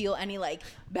don't feel any like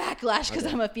backlash because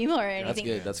I'm a female or anything.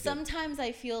 That's good. Sometimes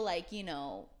I feel like, you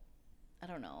know, I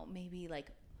don't know, maybe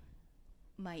like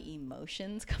my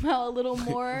emotions come out a little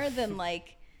more than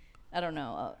like, I don't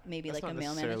know, maybe That's like a not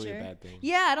male necessarily manager. a bad thing.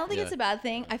 Yeah, I don't think it's a bad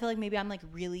thing. I feel like maybe I'm like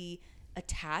really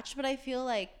attached, but I feel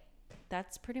like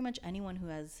that's pretty much anyone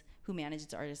who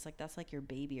manages artists. Like that's like your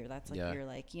baby, or that's like your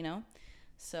like, you know.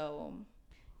 So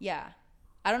yeah,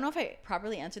 I don't know if I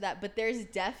properly answered that, but there's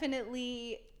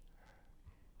definitely.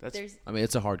 I mean,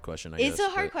 it's a hard question. It's a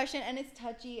hard question, and it's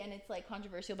touchy, and it's like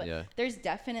controversial. But Yeah. there's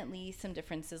definitely some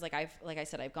differences. Like I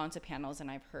said, I've gone to panels and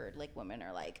I've heard like women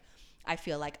are like, I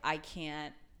feel like I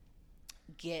can't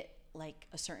get like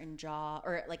a certain job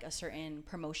or like a certain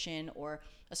promotion or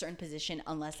a certain position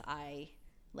unless I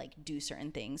like do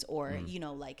certain things, or you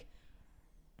know, like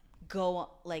go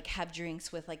like have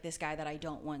drinks with like this guy that I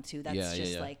don't want to. That's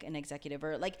just like an executive,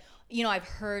 or like, you know, I've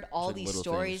heard all like these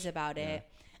stories about it.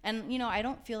 And, you know, I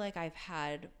don't feel like I've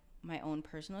had my own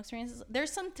personal experiences.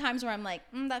 There's some times where I'm like,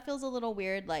 that feels a little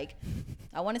weird. Like,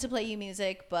 I wanted to play you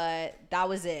music, but that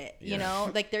was it. You know,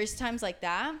 like there's times like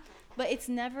that. But it's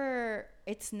never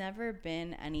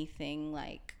been anything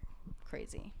like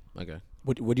crazy. Okay.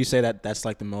 Would you say that that's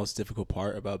like the most difficult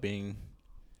part about being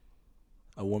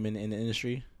a woman in the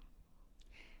industry?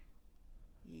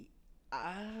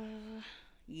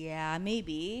 Yeah,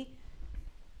 maybe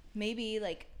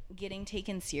like getting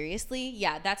taken seriously.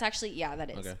 That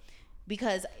is. Okay.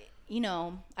 Because, you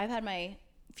know, I've had my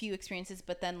few experiences,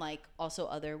 but then like also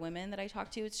other women that I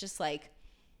talk to, it's just like,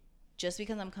 just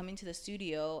because I'm coming to the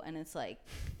studio and it's like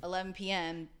 11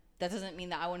 p.m., that doesn't mean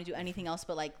that I want to do anything else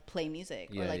but like play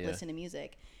music or like listen to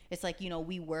music. It's like, you know,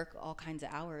 we work all kinds of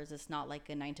hours. It's not like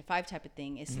a 9 to 5 type of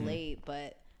thing. It's late,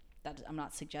 but I'm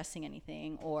not suggesting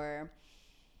anything.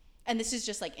 And this is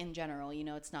just like in general, you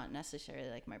know, it's not necessarily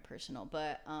like my personal,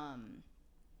 but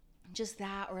just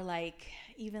that, or like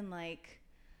even like,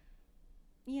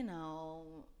 you know,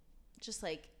 just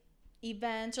like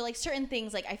events or like certain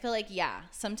things. Like I feel like,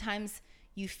 sometimes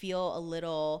you feel a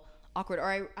little awkward.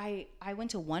 Or I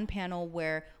went to one panel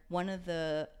where one of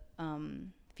the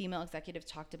female executives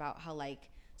talked about how like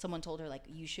someone told her like,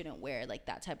 you shouldn't wear like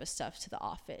that type of stuff to the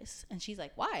office. And she's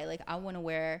like, why? Like I want to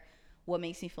wear what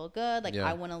makes me feel good. Like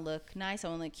I want to look nice. I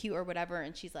want to look cute or whatever.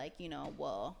 And she's like, you know,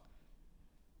 well,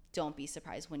 don't be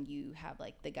surprised when you have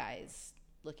like the guys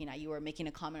looking at you or making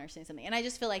a comment or saying something. And I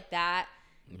just feel like that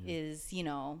is, you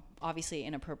know, obviously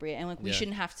inappropriate. And like we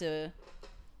shouldn't have to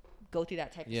go through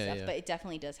that type of stuff, but it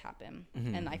definitely does happen.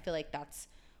 And I feel like that's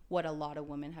what a lot of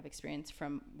women have experienced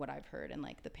from what I've heard and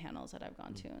like the panels that I've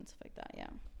gone to and stuff like that. Yeah.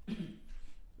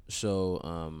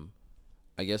 So,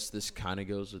 I guess this kind of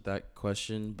goes with that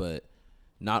question, but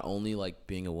not only like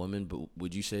being a woman, but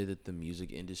would you say that the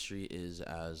music industry is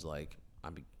as like, I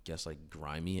guess like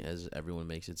grimy as everyone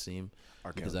makes it seem?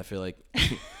 Because I feel like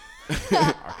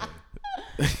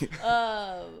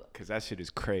because that shit is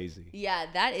crazy. Yeah,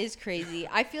 that is crazy.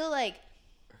 I feel like,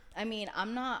 I mean,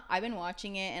 I've been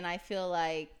watching it and I feel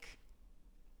like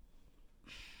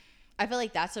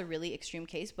that's a really extreme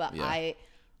case, but I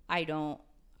don't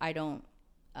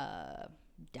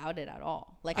doubt it at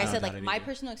all. Like I said, like my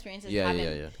personal experiences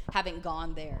haven't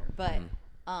gone there, but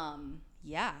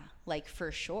like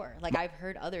for sure. Like I've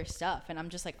heard other stuff and I'm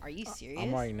just like, are you serious?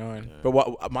 I'm already knowing.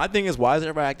 But my thing is, why is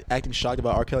everybody acting shocked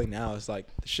about R. Kelly now? It's like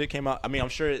the shit came out. I mean, I'm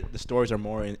sure the stories are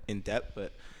more in depth,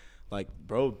 but like,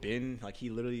 bro, he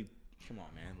literally, come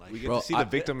on, man. Like, we get to see the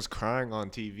victims crying on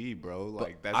TV, bro.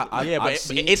 Like that's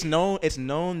it's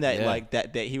known that like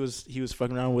that he was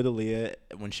fucking around with Aaliyah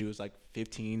when she was like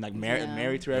 15, like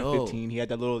married to her at 15. He had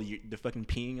that the fucking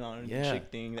peeing on chick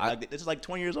thing. Like this is like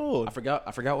 20 years old. I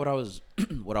forgot what I was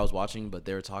watching, but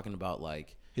they were talking about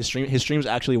like his streams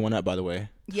actually went up, by the way.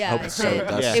 Yeah,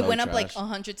 it went up like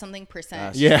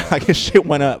 100-something%. Yeah, like his shit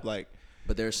went up like.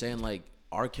 But they're saying like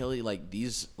R. Kelly, like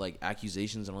these like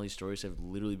accusations and all these stories have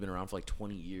literally been around for like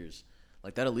 20 years.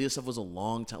 Like that Aaliyah stuff was a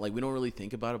long time. Like we don't really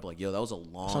think about it, but like, yo, that was a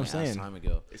long ass time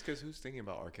ago. It's because who's thinking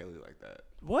about R. Kelly like that?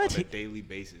 What? On a daily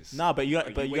basis. Nah, but you wake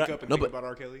up and think about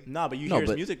R. Kelly? Nah, but you hear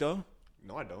his music though.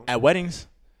 No, I don't. At weddings.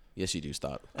 Yes, you do.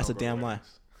 Stop. That's a damn lie.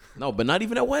 No, but not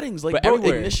even at weddings. Like, but bro,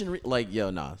 everywhere.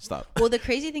 Ignition. Stop. Well, the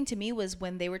crazy thing to me was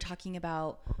when they were talking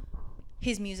about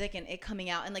his music and it coming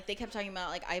out, and like they kept talking about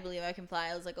like I Believe I Can Fly.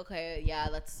 I was like, okay, yeah,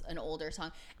 that's an older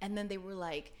song. And then they were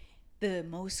like, the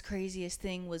most craziest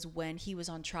thing was when he was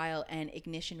on trial and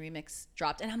Ignition Remix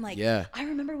dropped. And I'm like, I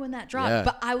remember when that dropped,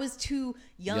 but I was too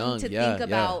young to think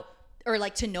about or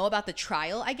like to know about the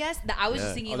trial, I guess. That I was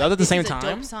just thinking, that was at the same time.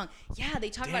 Dope song. Yeah, they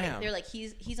talk about it. They're like,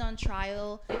 he's on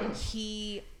trial.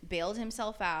 He bailed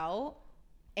himself out,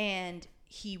 and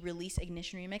he released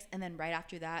Ignition Remix, and then right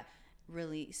after that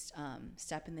released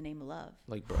Step in the Name of Love.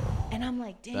 Like, bro. And I'm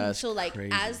like, dang. That's so like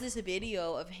crazy. as this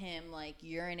video of him like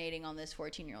urinating on this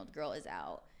 14-year-old girl is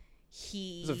out,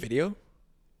 There's a video?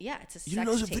 Yeah, it's a sex You didn't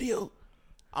know there's a tape. video?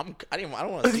 I don't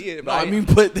want to see it. No, But I mean,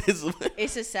 but this.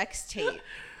 It's a sex tape.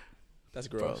 that's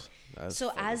gross.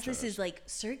 So as this is like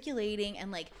circulating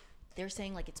and like they're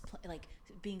saying like it's like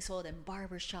being sold in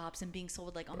barber shops and being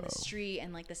sold like on the street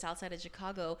and like the south side of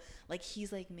Chicago, like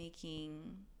he's like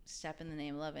making Step in the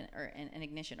Name of Love or an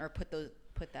Ignition or put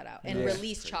that out and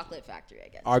release Chocolate Factory, I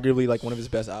guess. Arguably like one of his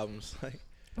best albums. Like,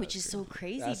 which is so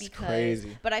crazy That's because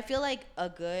crazy. But I feel like a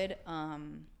good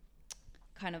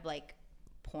kind of like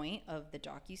point of the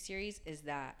docuseries is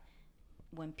that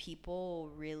when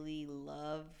people really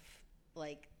love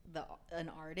like an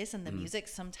artist and the music,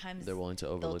 sometimes they're willing to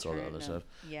overlook all the other stuff.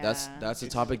 Yeah, That's a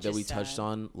topic that we touched sad.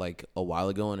 on like a while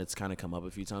ago, and it's kind of come up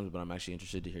a few times, but I'm actually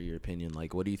interested to hear your opinion.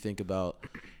 Like, what do you think about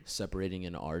separating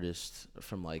an artist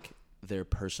from like their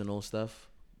personal stuff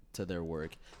to their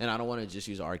work? And I don't want to just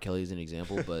use R. Kelly as an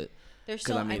example, but there's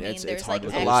 'cause, so I mean, it's there's hard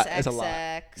like to- It's a lot. It's a XXX.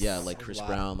 lot. yeah, like Chris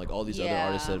Brown, like all these other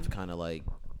artists that have kind of like.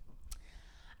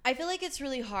 I feel like it's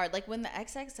really hard. Like when the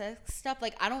XXX stuff,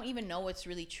 like I don't even know what's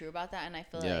really true about that. And I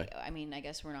feel like, I mean, I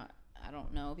guess I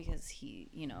don't know because he,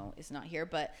 is not here.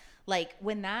 But like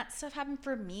when that stuff happened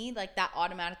for me, like that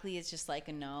automatically is just like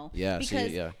a no. Yeah,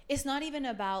 because yeah. it's not even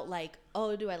about like,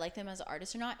 oh, do I like them as an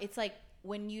artist or not? It's like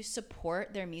when you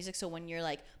support their music. So when you're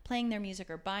like playing their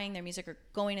music or buying their music or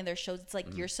going to their shows, it's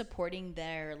like you're supporting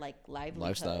their like livelihood.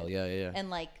 Lifestyle, yeah. And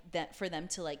like that for them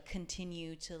to like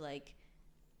continue to like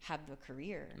have a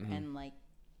career and like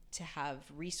to have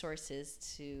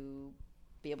resources to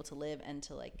be able to live and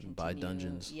to like continue. Buy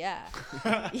dungeons. Yeah.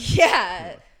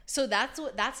 Yeah. So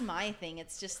that's my thing.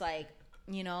 It's just like,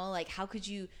 like how could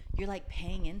you're like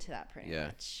paying into that pretty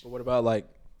much. But what about like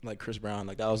Chris Brown?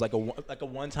 Like that was like a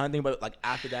one-time thing, but like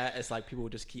after that, it's like people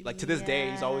would just keep like to this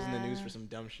day he's always in the news for some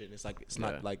dumb shit. It's like it's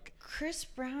not like Chris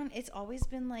Brown. It's always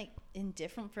been like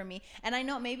indifferent for me, and I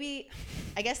know maybe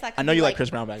I guess that could I know be, you like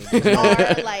Chris Brown back in the day.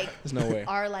 are like There's no way.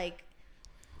 are like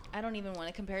I don't even want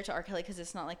to compare it to R. Kelly because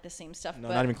it's not like the same stuff. No,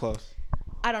 but not even close.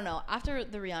 I don't know. After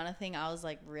the Rihanna thing, I was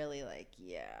like really like,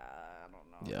 yeah, I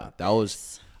don't know. Yeah, that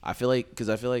was. I feel like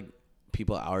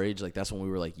people our age, like that's when we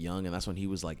were like young, and that's when he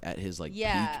was like at his like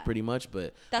peak pretty much.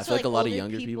 But that's I feel why, like a lot of older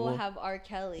younger people have R.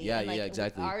 Kelly. Yeah, and, like, yeah,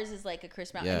 exactly. Ours is like a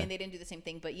Chris Brown. Yeah. I mean, they didn't do the same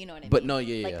thing, but you know what I mean. But no,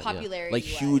 yeah, like popularity, like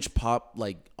huge pop,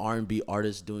 like R&B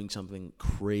artists doing something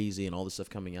crazy and all this stuff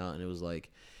coming out, and it was like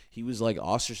he was like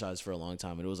ostracized for a long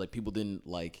time, and it was like people didn't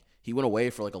like. He went away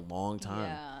for like a long time.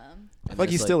 Yeah. I feel like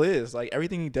he still is. Like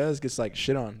everything he does gets like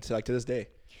shit on to this day.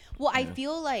 Well, I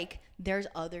feel like there's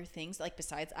other things like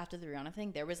besides after the Rihanna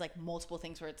thing, there was like multiple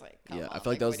things where it's like, I feel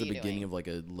like that was the beginning of like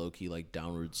a low key like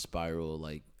downward spiral,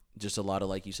 like just a lot of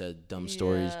like you said dumb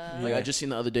stories. Like I just seen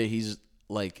the other day he's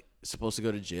like supposed to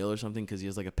go to jail or something because he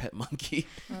has like a pet monkey.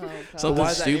 Something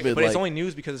stupid. But like, it's only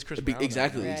news because it's Chris Brown.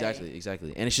 Exactly.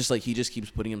 And it's just like he just keeps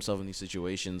putting himself in these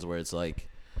situations where it's like,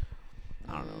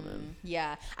 I don't know, man.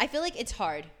 Yeah, I feel like it's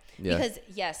hard Yeah. because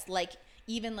yes, like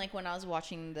even like when I was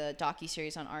watching the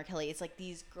docuseries on R. Kelly, it's like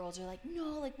these girls are like,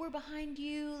 no, like we're behind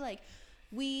you, like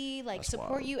we like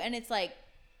support you, and it's like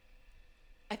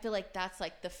I feel like that's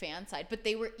like the fan side, but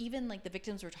they were even like the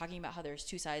victims were talking about how there's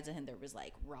two sides of him. There was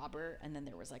like Robert, and then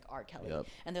there was like R. Kelly,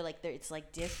 and they're like, it's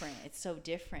like different. It's so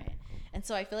different, and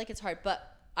so I feel like it's hard,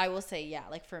 but I will say, yeah,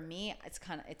 like for me,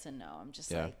 it's a no. I'm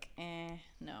just like,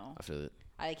 no. I feel it.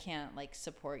 I can't like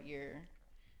support your,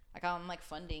 like I'm like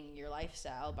funding your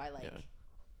lifestyle by like,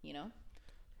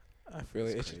 I feel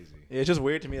it. It's crazy. It's just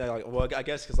weird to me. Like well, I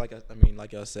guess because like I mean,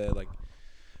 like I said, like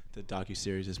the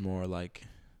docuseries is more like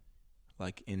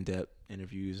in-depth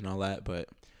interviews and all that. But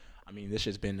I mean, this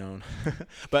shit's been known.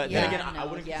 But then again, I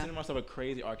wouldn't consider myself a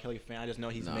crazy R. Kelly fan. I just know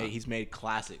he's made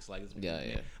classics. Like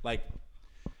like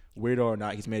weirdo or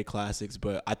not, he's made classics.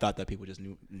 But I thought that people just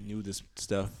knew this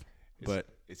stuff. But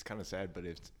it's kind of sad, but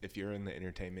if you're in the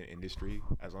entertainment industry,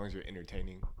 as long as you're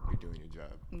entertaining, you're doing your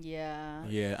job. Yeah.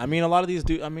 Yeah, I mean, a lot of these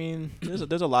I mean,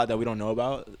 there's a lot that we don't know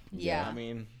about. Yeah. I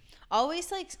mean, I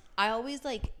always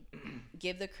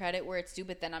give the credit where it's due,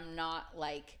 but then I'm not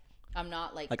like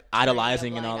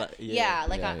idolizing and all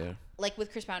that. Like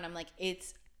with Chris Brown, I'm like,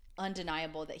 it's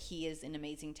undeniable that he is an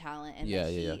amazing talent and that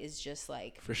he is just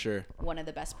like for sure one of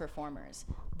the best performers.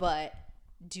 But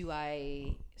do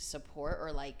I support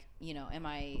or like, am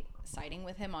I siding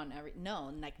with him on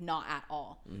no, like not at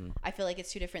all. I feel like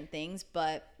it's two different things,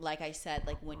 but like I said,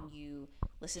 like when you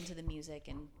listen to the music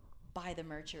and buy the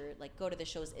merch or like go to the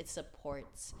shows, it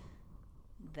supports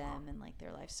them and like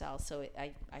their lifestyle. So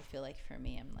I feel like for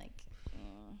me, I'm like,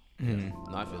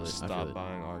 No, I feel it. Stop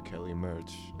buying R. Kelly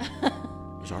merch.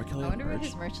 Is R. Kelly I wonder merch? what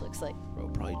his merch looks like. Bro,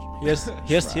 probably. He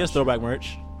has throwback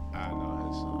merch. I know.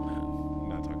 I'm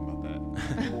not talking about that.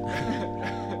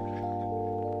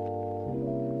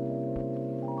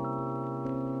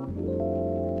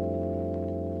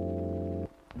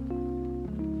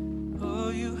 Oh,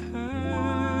 you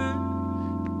heard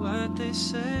what they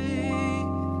say.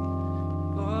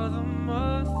 Oh, the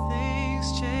more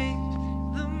things change,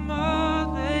 the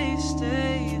more they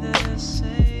stay the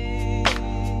same.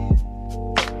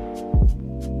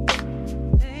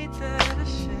 Ain't that a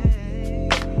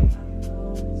shame?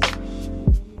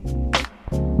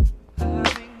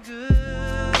 I've been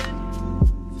good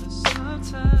for some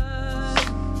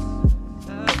time.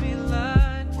 I'd be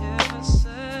lying if I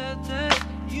said that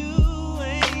you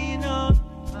ain't on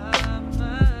my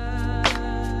mind.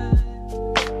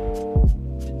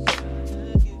 Been trying to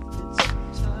give it some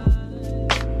time.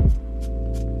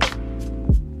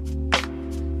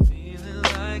 Feeling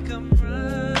like I'm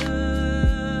running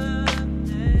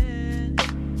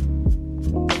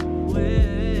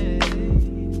away.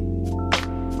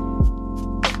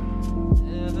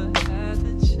 Never had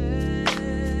the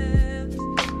chance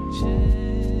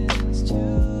to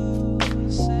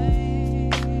say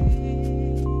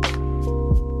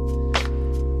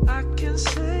I can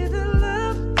say that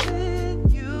loving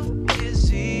you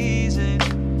is easy.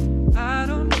 I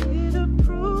don't need to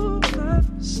prove a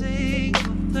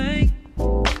single thing.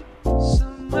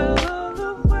 Somewhere along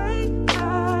the way,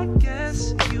 I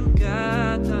guess you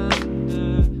got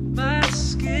under my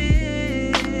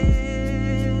skin.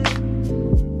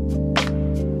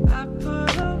 I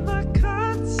put all my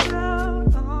cards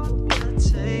out on the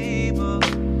table.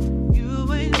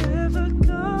 You ain't never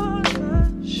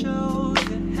gonna show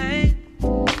your hand.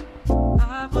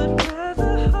 I would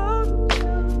rather hold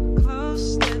you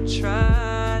close than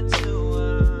try to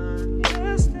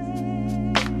understand.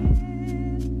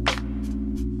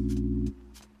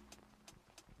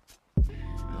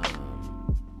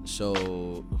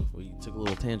 So we took a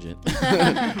little tangent,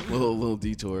 little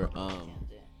detour.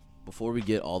 Before we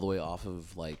get all the way off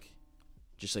of like,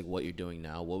 just like what you're doing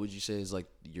now, what would you say is like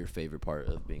your favorite part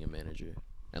of being a manager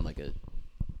and like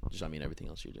everything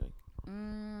else you're doing?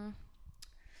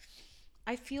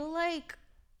 I feel like,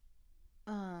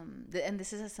 and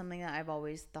this is something that I've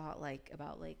always thought like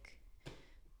about like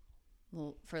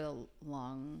for the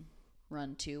long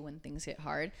run too when things get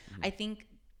hard. I think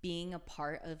being a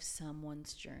part of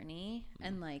someone's journey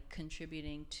and like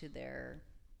contributing to their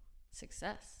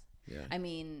success. Yeah. I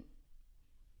mean,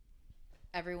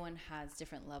 everyone has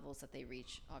different levels that they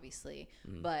reach, obviously,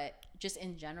 but just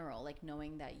in general, like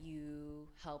knowing that you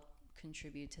help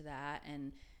contribute to that,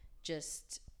 and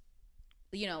just,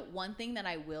 you know, one thing that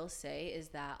I will say is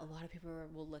that a lot of people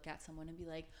will look at someone and be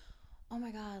like, oh my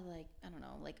God, like, I don't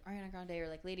know, like Ariana Grande or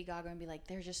like Lady Gaga, and be like,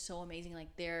 they're just so amazing,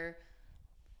 like they're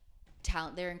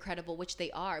talent, they're incredible, which they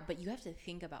are, but you have to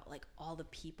think about like all the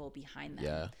people behind them.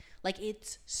 Yeah. Like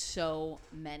it's so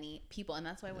many people, and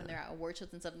that's why when they're at award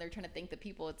shows and stuff and they're trying to thank the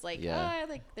people, it's like,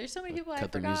 like there's so many people I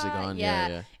cut forgot. the music on.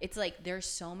 Yeah. It's like there's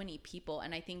so many people,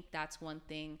 and I think that's one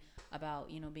thing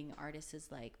about, you know, being an artist is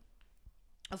like,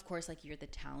 of course, like you're the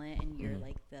talent and you're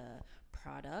like the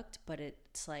product, but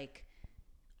it's like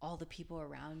all the people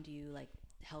around you like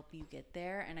help you get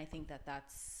there, and I think that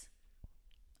that's,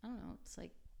 I don't know, it's like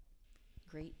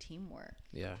great teamwork.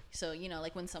 Yeah. So, you know,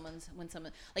 like when someone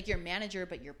like your manager,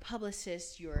 but your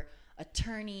publicist, your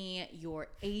attorney, your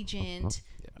agent,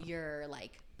 your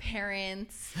like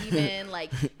parents, even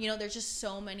like, you know, there's just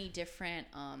so many different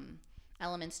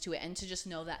elements to it. And to just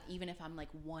know that even if I'm like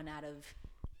one out of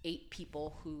 8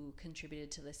 people who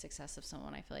contributed to the success of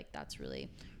someone, I feel like that's really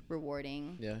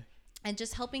rewarding. Yeah. And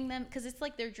just helping them, because it's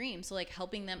like their dream. So like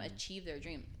helping them achieve their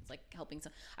dream. It's like helping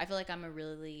some. I feel like I'm a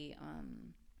really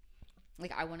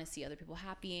like I want to see other people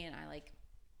happy, and I like,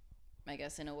 I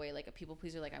guess in a way like a people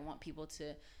pleaser. Like I want people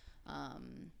to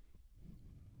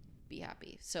be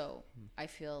happy. So I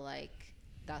feel like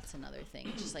that's another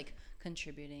thing. Just like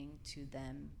contributing to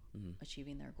them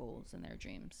achieving their goals and their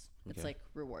dreams. It's like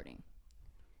rewarding.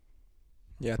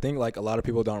 Yeah, I think like a lot of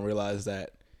people don't realize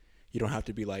that you don't have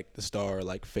to be like the star or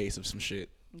like face of some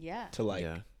shit. Yeah. To like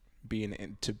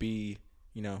be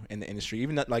you know, in the industry,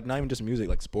 even that, like not even just music,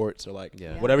 like sports or like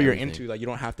whatever you're into, like you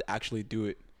don't have to actually do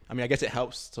it. I mean, I guess it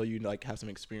helps so you like have some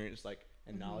experience like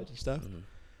and knowledge and stuff.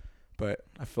 But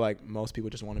I feel like most people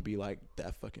just want to be like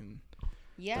that fucking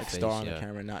like star on the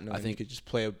camera, not knowing you could just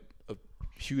play a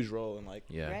huge role in like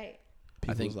right.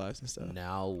 people's lives and stuff.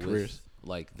 Now careers.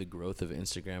 like the growth of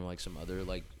Instagram, like some other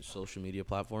like social media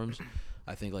platforms,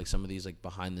 I think like some of these like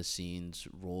behind the scenes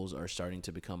roles are starting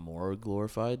to become more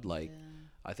glorified. Like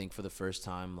I think for the first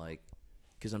time, like,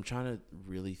 because I'm trying to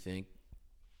really think,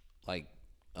 like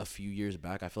a few years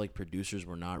back, I feel like producers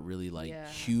were not really like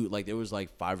huge. Like there was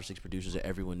like 5 or 6 producers that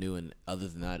everyone knew, and other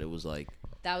than that, it was like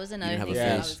that was another thing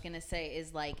that I was gonna say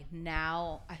is like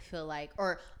now I feel like,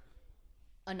 or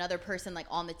another person like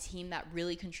on the team that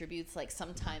really contributes, like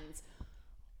sometimes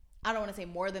I don't want to say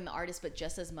more than the artist, but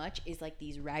just as much, is like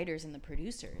these writers and the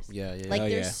producers. Like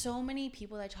there's so many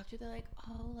people that I talk to, they're like,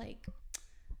 oh, like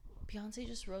Beyonce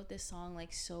just wrote this song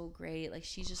like so great, like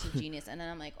she's just a genius. And then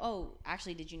I'm like, oh,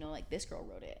 actually, did you know like this girl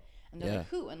wrote it? And they're like,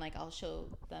 who? And like I'll show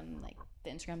them like the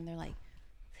Instagram, and they're like,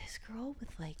 this girl with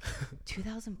like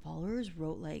 2,000 followers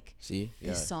wrote like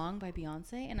this song by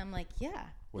Beyonce. And I'm like,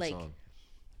 What like song?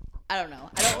 I don't know.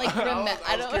 I don't like remember.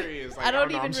 I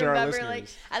don't even remember like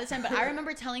at the time. But I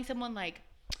remember telling someone like,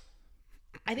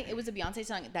 I think it was a Beyonce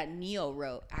song that Neo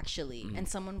wrote actually, and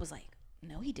someone was like,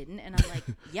 no, he didn't. And I'm like,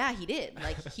 yeah, he did.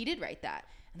 Like he did write that.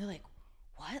 And they're like,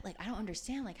 what? Like I don't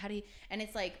understand. Like how do you? And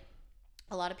it's like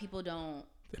a lot of people don't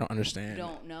understand.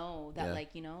 Don't know that like,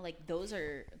 you know, like those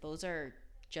are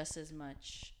just as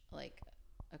much like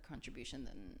a contribution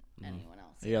than anyone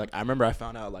else. Yeah, like I remember I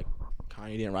found out like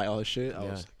Kanye didn't write all this shit. I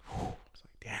was like,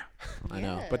 damn. I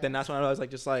know. But then that's when I realized like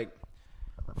just like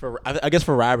I guess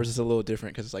for rappers it's a little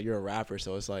different because it's like you're a rapper,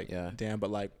 so it's like damn.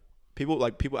 But like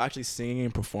people actually singing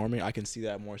and performing, I can see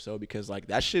that more so because like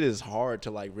that shit is hard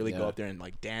to like really go up there and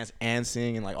like dance and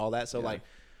sing and like all that. So like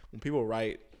when people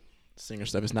write singer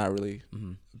stuff, it's not really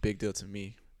a big deal to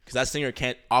me. Because that singer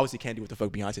obviously can't do what the fuck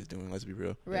Beyonce's doing. Let's be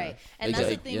real. Right. And that's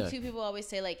the thing too. People always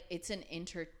say like it's an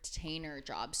entertainer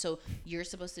job. So you're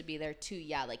supposed to be there to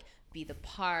like be the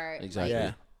part,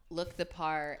 like, look the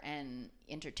part and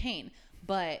entertain.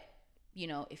 But you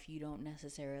know, if you don't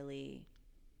necessarily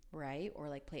write or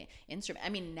like play an instrument, I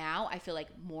mean, now I feel like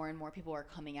more and more people are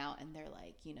coming out and they're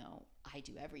like, you know, I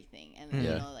do everything, and you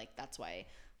know, like that's why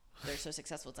they're so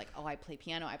successful. It's like, oh, I play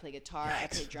piano, I play guitar, I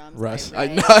play drums. Russ. I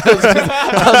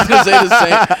was gonna say the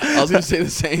same. I was gonna say the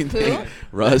same thing.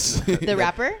 Russ, the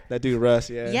rapper. That dude, Russ.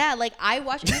 Yeah. Yeah, like I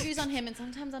watch interviews on him, and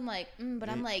sometimes I'm like, but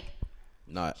I'm like,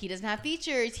 he doesn't have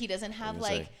features. He doesn't have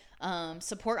like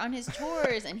support on his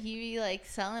tours, and he be like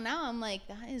selling out. I'm like,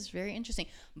 that is very interesting,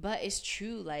 but it's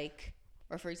true. Like,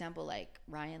 or for example, like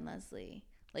Ryan Leslie,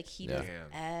 like he does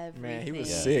everything. Man, he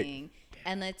was sick.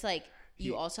 And it's like,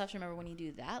 you also have to remember when you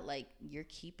do that, like you're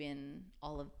keeping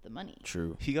all of the money.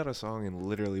 True. He got a song and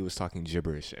literally was talking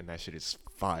gibberish, and that shit is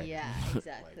fire. Yeah,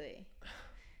 exactly.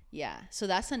 Yeah, so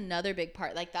that's another big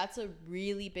part. Like that's a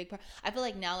really big part. I feel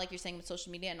like now, like you're saying with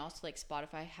social media, and also like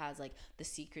Spotify has like the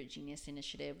Secret Genius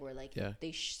Initiative, where like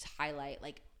they highlight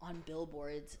like on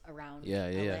billboards around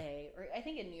LA, or I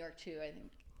think in New York too. I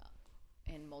think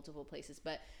in multiple places,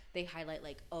 but they highlight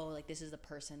like, oh, like this is the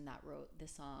person that wrote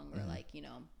this song, or like, you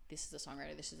know, this is the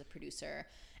songwriter, this is the producer.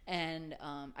 And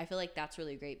I feel like that's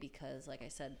really great because like I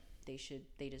said, they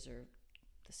deserve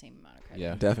the same amount of credit.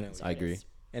 Yeah, definitely. I agree.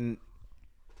 And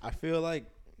I feel like,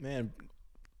 man,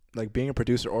 like being a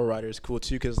producer or writer is cool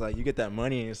too, because like you get that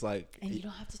money and it's like, and you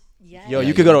don't have to you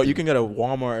can go to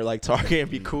Walmart or like Target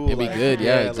and be cool. It'd be good.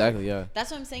 Yeah, exactly. Like,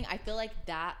 that's what I'm saying. I feel like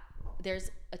that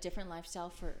there's a different lifestyle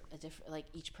for a different, like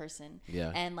each person.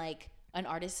 Yeah. And like an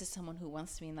artist is someone who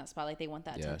wants to be in that spotlight. They want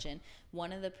that attention.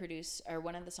 One of the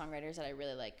songwriters that I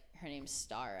really like, her name's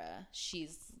Stara.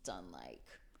 She's done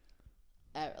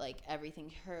like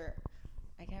everything.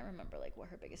 I can't remember like what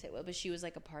her biggest hit was, but she was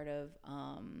like a part of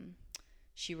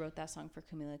she wrote that song for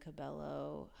Camila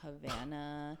Cabello,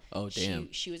 Havana. Oh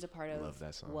damn. She was a part of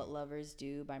What Lovers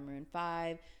Do by Maroon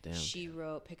 5. Damn. She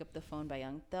wrote Pick Up the Phone by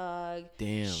Young Thug.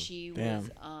 Damn. She was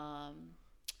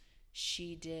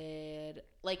she did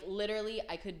like literally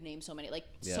I could name so many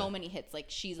so many hits. Like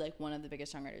she's like one of the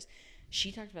biggest songwriters.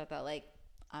 She talked about that like,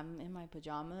 I'm in my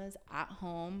pajamas at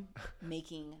home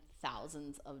making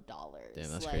thousands of dollars.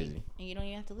 Damn, that's like, crazy. And you don't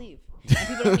even have to leave. And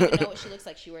people don't even know what she looks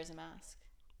like. She wears a mask.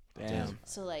 Damn.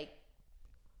 So like,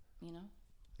 you know.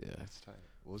 Yeah, that's tight.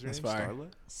 What was her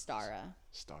name? Stara.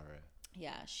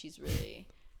 Yeah, she's really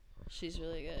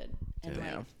good. And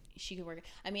like she could work.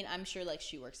 I mean, I'm sure like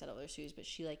she works at other studios, but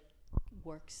she like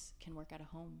can work at a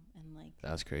home and like.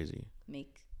 That's crazy.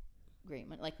 Make great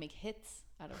money, like make hits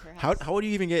out of her house. How would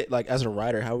you even get like as a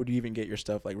writer? How would you even get your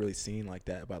stuff like really seen like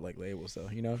that by like labels though?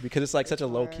 You know, because it's like such a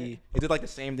low key. Is it like the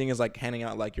same thing as like handing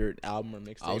out like your album or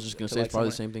mixtape? I was just gonna say it's probably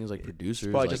the same thing as like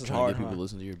producers, like just trying to get people to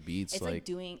listen to your beats. It's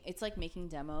it's like making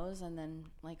demos and then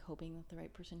like hoping that the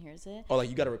right person hears it. Oh, like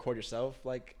you got to record yourself,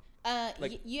 like.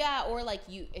 Yeah, or like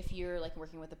if you're like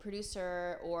working with a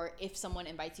producer, or if someone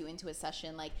invites you into a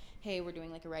session, like, hey, we're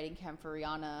doing like a writing camp for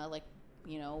Rihanna, like,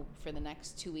 you know, for the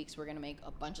next 2 weeks we're gonna make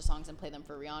a bunch of songs and play them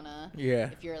for Rihanna. Yeah.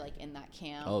 If you're like in that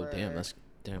camp. Oh, damn, that's cool.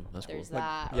 There's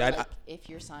that. Yeah, or, like, if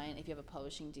you have a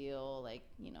publishing deal, like,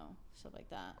 you know, stuff like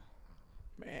that.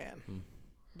 Man.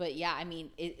 But yeah, I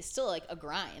mean, it's still like a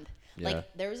grind. Yeah.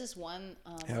 Like there was this one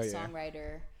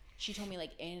songwriter. She told me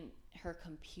like in her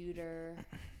computer,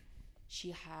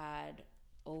 she had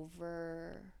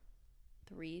over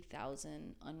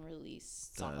 3,000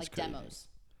 unreleased songs, like crazy. Demos.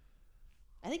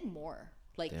 I think more.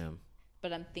 Like, damn.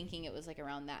 But I'm thinking it was like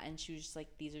around that, and she was just like,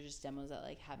 "These are just demos that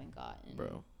like haven't gotten."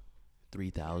 Bro,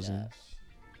 3,000.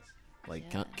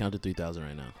 Like count to 3,000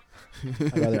 right now.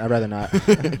 I'd rather not.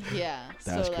 Yeah,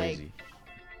 that's so, crazy. Like,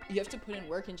 you have to put in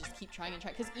work and just keep trying and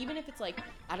try. Because even if it's like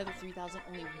out of the 3,000,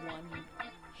 only one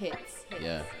hits.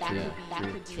 Yeah, that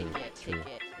could take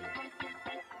it.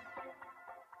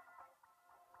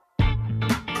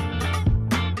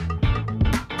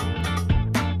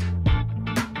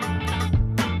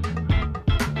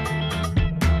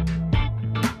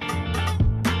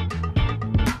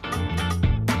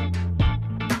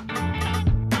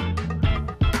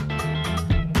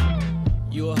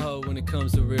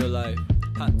 Comes to real life,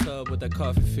 hot tub with that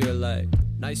coffee feel like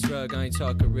nice rug, I ain't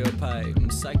talking real pipe.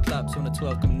 Cyclops when the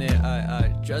 12 come near,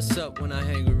 I dress up when I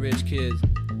hang with rich kids.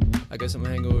 I guess I'm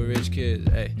hanging with rich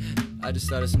kids. Hey, I just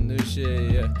started some new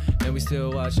shit, yeah, and we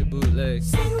still watch a bootleg.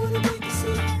 Say you wanna make it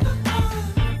see.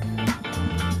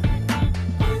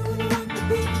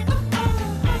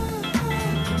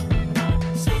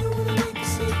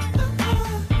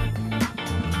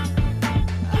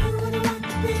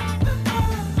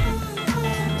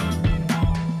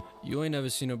 You ain't never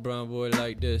seen a brown boy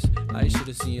like this. I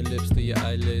should've seen your lips through your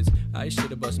eyelids. I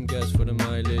should've bought some gas for the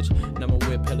mileage. Now my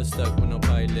whip hella stuck with no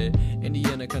pilot.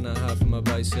 Indiana kinda hot for my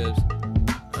biceps.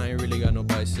 I ain't really got no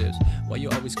biceps. Why you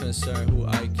always concerned who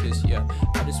I kiss? Yeah,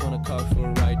 I just wanna call for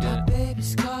a ride then. My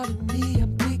baby's calling me,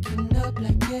 I'm picking up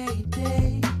like every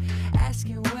day.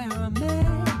 Asking where I'm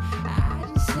at,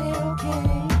 I just say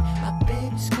okay. My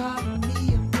baby's calling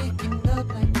me, I'm picking up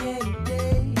like every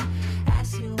day.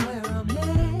 Asking where I'm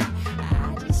at,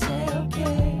 I just say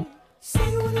okay.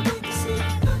 Say you wanna make it see.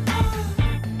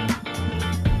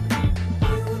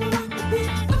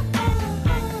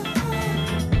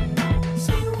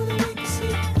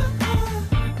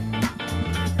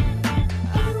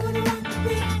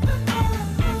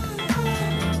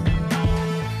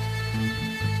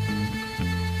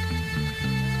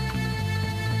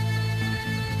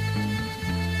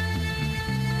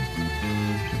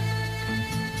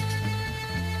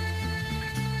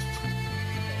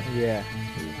 Yeah.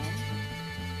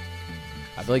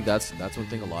 I feel like that's one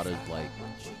thing a lot of, like,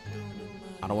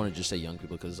 I don't want to just say young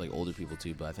people because it's like older people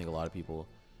too, but I think a lot of people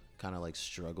kind of like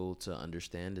struggle to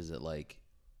understand is that like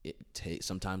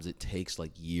sometimes it takes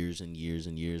like years and years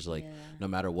and years, like no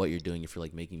matter what you're doing, if you're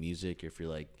like making music or if you're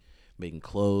like making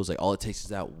clothes, like all it takes is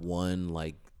that one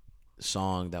like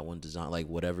song, that one design, like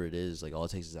whatever it is, like all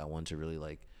it takes is that one to really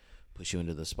like push you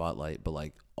into the spotlight. But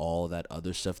like all that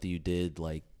other stuff that you did,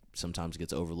 like sometimes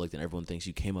gets overlooked and everyone thinks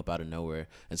you came up out of nowhere,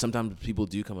 and sometimes people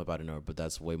do come up out of nowhere, but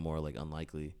that's way more like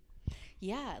unlikely.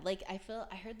 Yeah, like I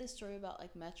heard this story about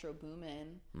like Metro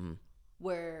Boomin,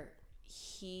 where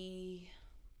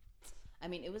I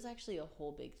mean it was actually a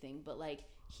whole big thing, but like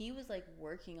he was like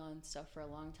working on stuff for a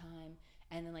long time,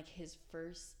 and then like his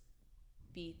first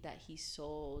beat that he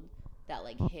sold that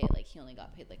like hit, like he only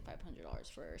got paid like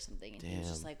 $500 for or something, and he was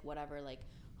just like whatever, like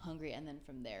hungry, and then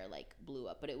from there like blew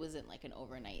up, but it wasn't like an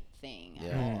overnight thing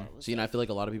at all. See, and I feel like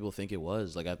a lot of people think it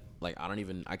was like I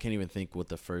can't even think what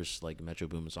the first like Metro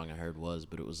Boomin song I heard was,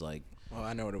 but it was like, oh,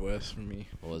 I know what it was for me.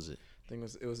 What was it? I think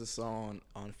it was a song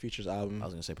on Future's album. I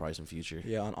was gonna say probably some Future.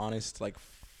 Yeah, on Honest, like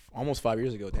almost 5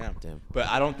 years ago. Damn. But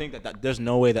I don't think that there's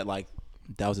no way that like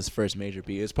that was his first major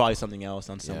beat. It's probably something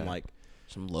else on some like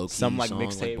some low key some like song,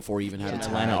 mixtape like before he even had an a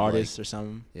Atlanta tag, artist like, or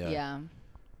something. Yeah.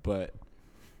 But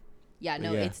yeah,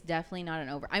 no, it's definitely not an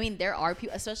over. I mean, there are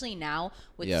people, especially now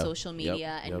with social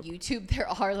media and YouTube, there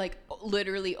are like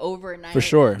literally overnight. For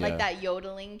sure. Like that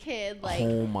yodeling kid, like,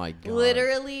 oh my God.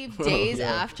 Literally days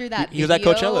after that he was at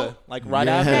Coachella, like right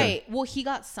after. Right. Well, he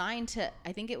got signed to,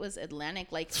 I think it was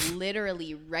Atlantic, like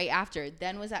literally right after.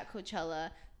 Then was at Coachella,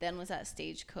 then was at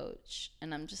Stagecoach.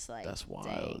 And I'm just like, that's wild.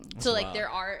 Dang. That's so like wild. there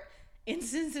are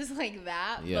instances like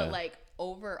that, but like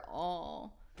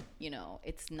overall, you know,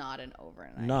 it's not an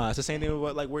overnight. No, it's the same thing with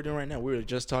what like we're doing right now. We were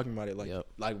just talking about it, like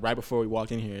like right before we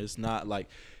walked in here. It's not like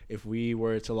if we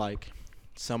were to like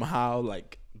somehow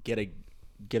like get a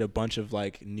get a bunch of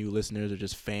like new listeners or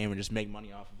just fame or just make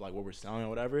money off of like what we're selling or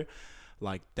whatever,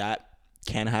 like that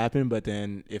can happen. But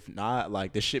then if not,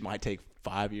 like this shit might take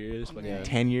 5 years, like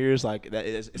 10 years. Like that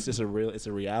is, it's just it's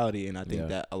a reality, and I think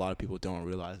that a lot of people don't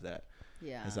realize that.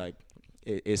 Yeah, it's like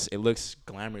it looks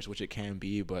glamorous, which it can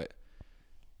be, but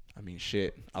I mean,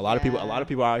 shit. A lot of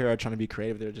people out here are trying to be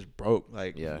creative. They're just broke.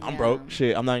 Like, I'm broke.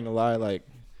 Shit, I'm not even gonna lie. Like,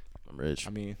 I'm rich.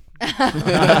 I mean, no,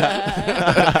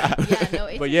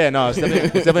 but yeah, no, it's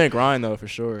definitely a grind though, for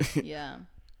sure. Yeah.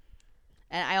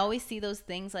 And I always see those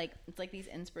things like it's like these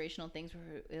inspirational things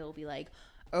where it'll be like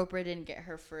Oprah didn't get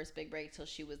her first big break till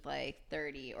she was like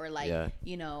 30, or like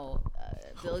you know,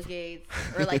 Bill Gates,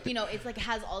 or like, you know, it's like it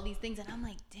has all these things, and I'm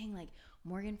like, dang, like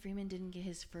Morgan Freeman didn't get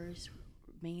his first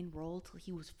main role till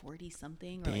he was 40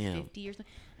 something or like 50 or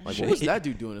something. Like, what was that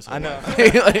dude doing this whole I know.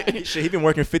 like, shit, he been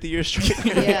working 50 years straight.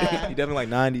 Yeah. He definitely like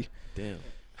 90. Damn.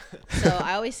 So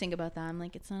I always think about that. I'm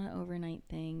like, it's not an overnight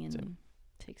thing, and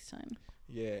it takes time.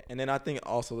 Yeah, and then I think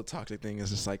also the toxic thing is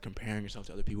just like comparing yourself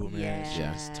to other people, man. Yeah. It's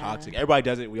just toxic. Everybody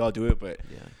does it. We all do it, but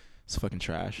it's fucking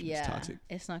trash. Yeah, it's toxic.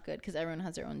 It's not good because everyone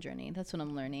has their own journey. That's what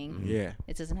I'm learning. Mm-hmm. Yeah,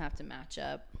 it doesn't have to match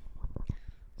up.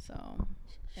 So,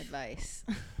 advice.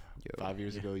 5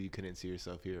 years ago, you couldn't see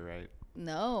yourself here, right?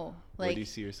 No, like, where do you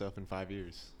see yourself in 5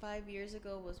 years? 5 years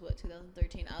ago was what,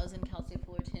 2013. I was in Cal State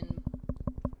Fullerton,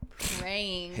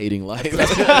 praying, hating life.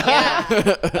 Yeah,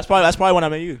 that's probably when I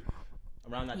met you.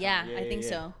 Around that time. Yeah, I think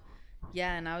so.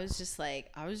 Yeah, and I was just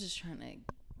trying to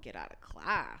get out of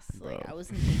class. Bro. Like I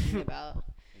wasn't thinking about.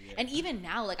 And even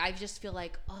now, like I just feel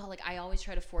like, oh, like I always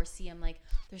try to foresee. I'm like,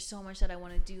 there's so much that I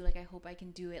want to do. Like I hope I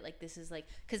can do it. Like this is like,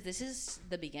 because this is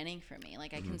the beginning for me.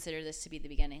 Like I consider this to be the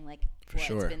beginning. Like it's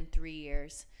been 3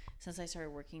 years since I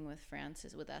started working with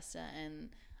Francis, with Esta, and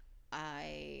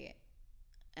I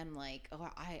am like, oh,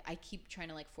 I keep trying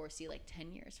to like foresee like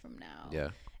 10 years from now. Yeah.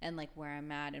 And like where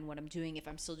I'm at and what I'm doing, if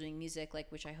I'm still doing music,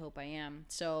 like, which I hope I am.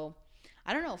 So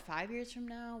I don't know, 5 years from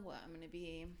now, what I'm going to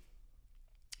be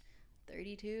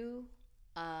 32.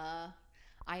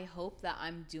 I hope that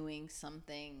I'm doing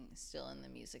something still in the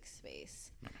music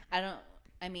space. I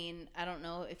don't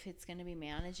know if it's going to be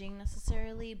managing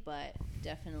necessarily, but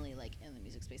definitely like in the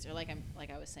music space, or like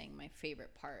I was saying, my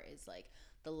favorite part is like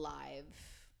the live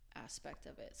aspect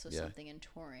of it. So something in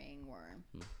touring or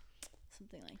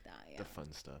something like that. Yeah. The fun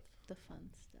stuff.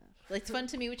 Like, it's fun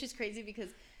to me, which is crazy because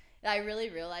I really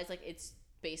realize like it's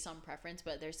based on preference,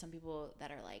 but there's some people that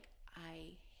are like,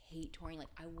 I hate touring. Like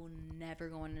I will never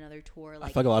go on another tour.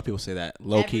 Like, I feel like a lot of people say that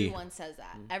low key. Everyone says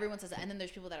that. And then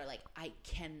there's people that are like, I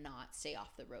cannot stay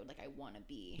off the road. Like I want to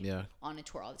be on a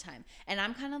tour all the time. And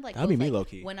I'm kind of like, that'd be me low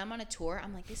key. When I'm on a tour,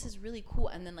 I'm like, this is really cool.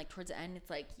 And then like towards the end, it's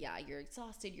like, yeah, you're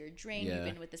exhausted, you're drained, you've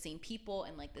been with the same people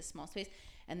in like this small space,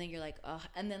 and then you're like, ugh.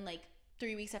 And then like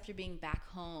 3 weeks after being back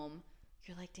home,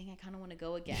 you're like, dang, I kind of want to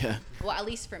go again. Yeah. Well, at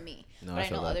least for me. No, but I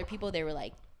know other people, they were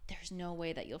like, there's no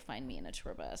way that you'll find me in a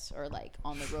tour bus or like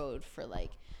on the road for like,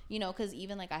 you know, because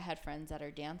even like I had friends that are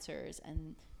dancers,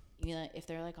 and you know, if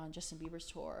they're like on Justin Bieber's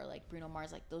tour or like Bruno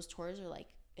Mars, like those tours are like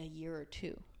a year or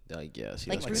two. I guess.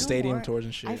 Like stadium tours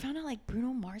and shit. I found out like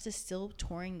Bruno Mars is still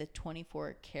touring the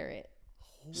 24 karat.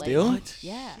 Still? Like,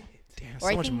 yeah. Damn, or so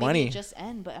I much think money. maybe it just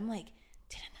end, but I'm like,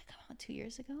 didn't that come out 2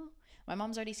 years ago? My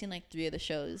mom's already seen like 3 of the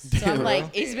shows. So I'm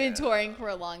like, he's been touring for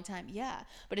a long time. Yeah.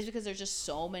 But it's because there's just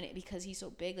so many, because he's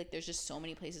so big, like there's just so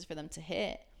many places for them to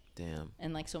hit. Damn.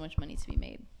 And like so much money to be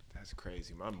made. That's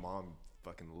crazy. My mom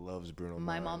fucking loves Bruno Mars.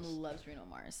 My mom loves Bruno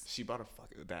Mars. She bought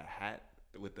that hat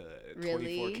with the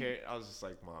really? 24 karat. I was just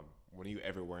like, Mom, when are you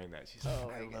ever wearing that? She's like,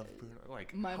 I love Bruno.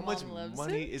 Like, my how much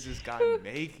money is this guy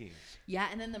making? Yeah,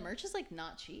 and then the merch is like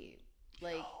not cheap.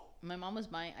 Like my mom was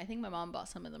buying, I think my mom bought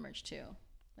some of the merch too.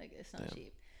 Like it's not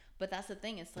cheap. But that's the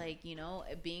thing. It's like, you know,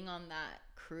 being on that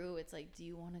crew, it's like, do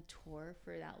you want to tour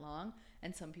for that long?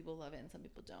 And some people love it and some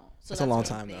people don't. So that's a long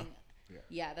time though.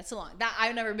 Yeah, that's a long. That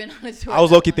I've never been on a tour. I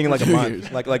was low-key thinking like a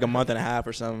month, like a month and a half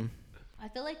or something. I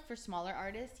feel like for smaller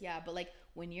artists, yeah, but like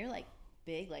when you're like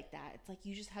big like that, it's like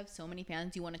you just have so many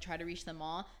fans. You want to try to reach them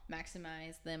all,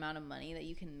 maximize the amount of money that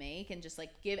you can make, and just like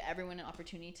give everyone an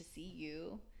opportunity to see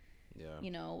you. Yeah.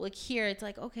 You know, like here, it's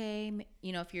like, okay,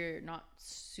 you know, if you're not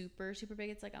super, super big,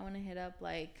 it's like, I want to hit up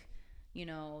like, you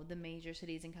know, the major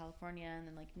cities in California, and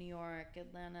then like New York,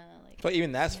 Atlanta, like. But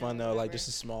even that's fun though, like just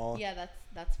a small. Yeah,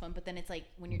 that's fun. But then it's like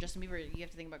when you're Justin Bieber, you have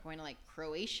to think about going to like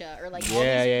Croatia or like all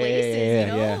these places,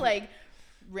 you know, like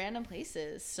random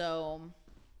places. So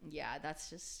yeah, that's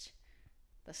just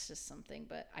something.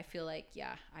 But I feel like,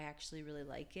 yeah, I actually really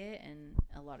like it, and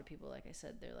a lot of people, like I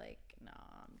said, they're like, nah,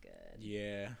 I'm good.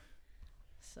 Yeah.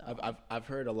 So I've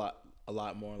heard a lot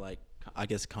more like, I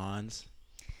guess, cons.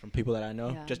 from people that I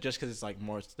know. Yeah. Just because it's like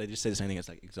more, they just say the same thing. It's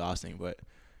like exhausting, but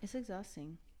It's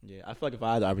exhausting. yeah, I feel like if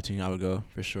I had the opportunity, I would go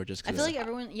for sure. Just I cause feel like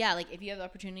everyone, like if you have the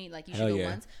opportunity, like you should Hell go yeah.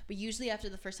 once. But usually after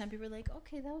the first time, people are like,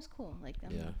 okay, that was cool. Like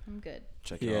I'm good.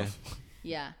 Check it Yeah. off.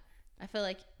 Yeah. I feel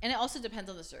like, and it also depends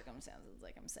on the circumstances.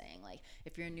 Like I'm saying, like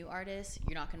if you're a new artist,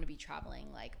 you're not going to be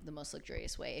traveling like the most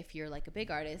luxurious way. If you're like a big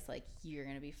artist, like you're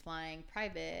going to be flying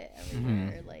private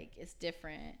everywhere. Like it's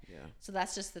different. Yeah. So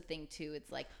that's just the thing too.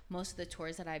 It's like most of the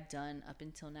tours that I've done up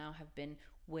until now have been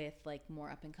with like more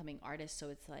up and coming artists.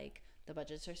 So it's like the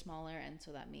budgets are smaller. And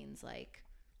so that means like,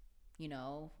 you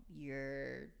know,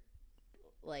 you're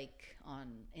like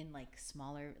in like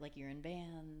smaller, like you're in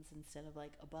vans instead of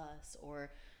like a bus, or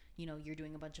you know, you're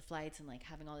doing a bunch of flights and like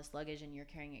having all this luggage and you're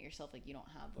carrying it yourself. Like you don't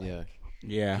have like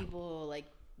yeah. people like,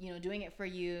 you know, doing it for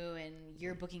you, and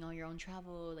you're booking all your own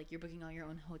travel. Like you're booking all your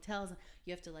own hotels.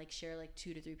 You have to like share like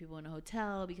 2 to 3 people in a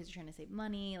hotel because you're trying to save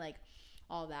money, like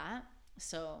all that.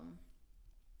 So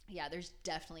yeah, there's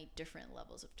definitely different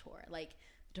levels of tour. Like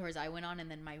the tours I went on, and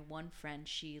then my one friend,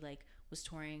 she like was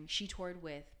touring. She toured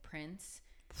with Prince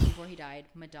before he died,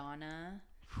 Madonna,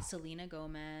 Selena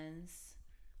Gomez.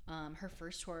 Her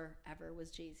first tour ever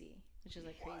was Jay-Z, which is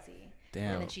like crazy.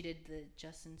 Damn. And then she did the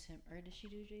Justin or did she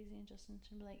do Jay-Z and Justin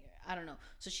Timberlake? I don't know.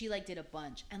 So she like did a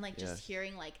bunch, and like just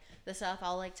hearing like the stuff,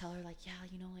 I'll like tell her like, yeah,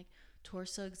 you know, like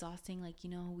tour's so exhausting. Like, you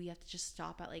know, we have to just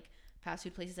stop at like fast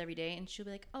food places every day. And she'll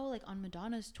be like, oh, like on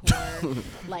Madonna's tour,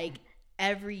 like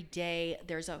every day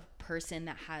there's a person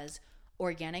that has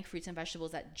organic fruits and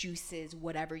vegetables that juices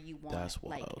whatever you want. That's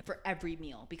wild. Like for every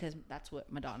meal, because that's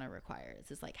what Madonna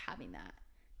requires, is like having that.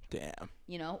 Damn.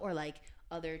 You know, or like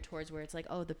other tours where it's like,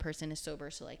 oh, the person is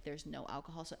sober, so like there's no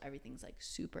alcohol, so everything's like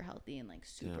super healthy and like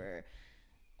super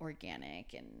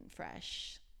organic and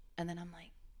fresh. And then I'm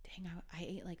like, dang, I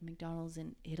ate like McDonald's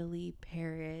in Italy,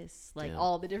 Paris, like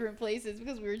all the different places,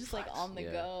 because we were just like on the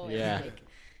go and like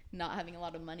not having a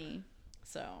lot of money.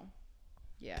 So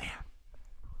yeah. Damn,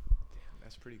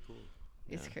 that's pretty cool.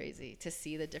 It's crazy to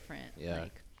see the different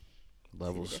like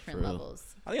levels, see the different levels.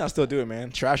 I think I'll still do it,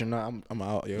 man. Trash or not, I'm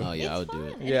out, yo. Oh yeah, It's I would fun. do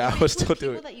it. And Yeah, you I would make still with do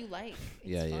people it. that you like. It's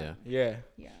Yeah, fun. Yeah,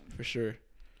 Yeah. for sure.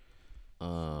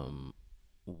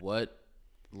 What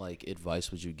like advice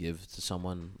would you give to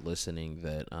someone listening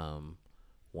that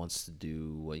wants to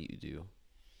do what you do?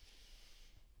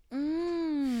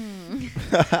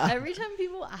 Every time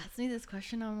people ask me this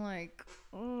question, I'm like,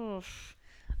 oh.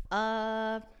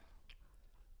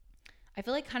 I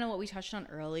feel like kind of what we touched on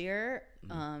earlier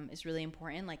is really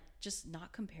important. Like just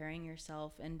not comparing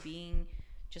yourself and being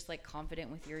just like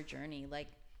confident with your journey. Like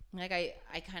I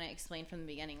kind of explained from the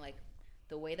beginning, like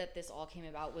the way that this all came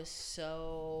about was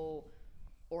so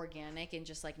organic and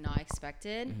just like not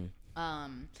expected.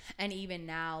 And even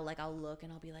now, like I'll look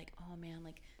and I'll be like, oh man,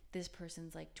 like this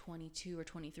person's like 22 or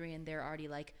 23 and they're already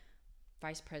like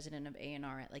vice president of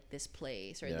A&R at like this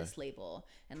place or this label,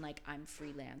 and like I'm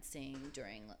freelancing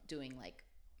doing like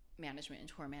management and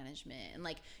tour management, and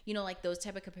like, you know, like those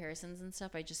type of comparisons and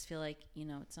stuff. I just feel like, you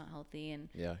know, it's not healthy, and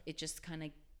it just kind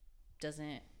of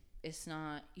it's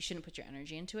not, you shouldn't put your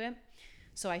energy into it.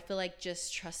 So I feel like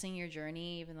just trusting your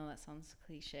journey, even though that sounds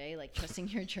cliche, like trusting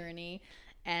your journey,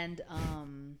 and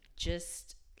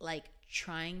just like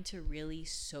trying to really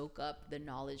soak up the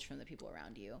knowledge from the people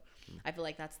around you. I feel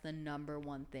like that's the number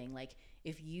one thing. Like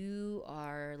if you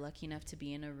are lucky enough to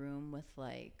be in a room with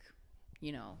like,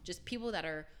 you know, just people that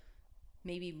are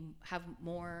maybe have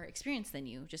more experience than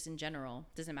you, just in general,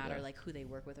 doesn't matter like who they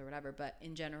work with or whatever, but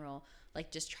in general,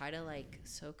 like just try to like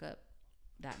soak up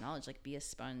that knowledge, like be a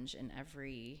sponge in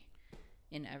every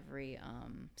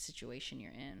situation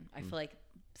you're in. I feel like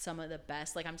some of the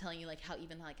best, like I'm telling you, like how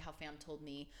Fam told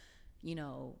me, you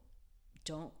know,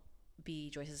 don't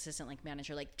be Joyce's assistant, like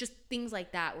manager, like just things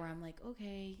like that, where I'm like,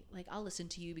 okay, like I'll listen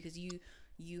to you because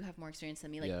you have more experience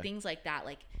than me, like things like that,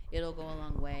 like it'll go a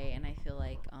long way. And I feel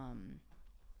like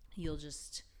you'll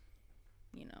just,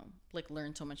 you know, like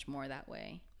learn so much more that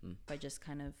way by just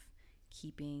kind of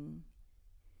keeping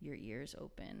your ears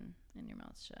open and your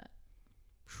mouth shut.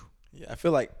 Yeah, I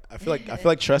feel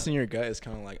like trusting your gut is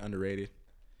kind of like underrated.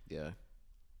 Yeah.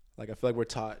 Like I feel like we're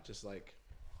taught just like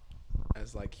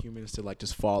as like humans to like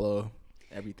just follow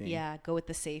everything. Yeah, go with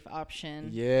the safe option.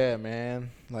 Yeah, man.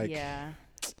 Like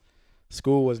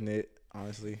school wasn't it,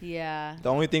 honestly. Yeah. The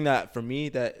only thing that for me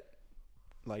that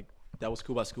like that was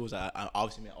cool about school is I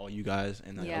obviously met all you guys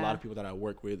and like a lot of people that I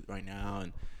work with right now,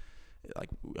 and like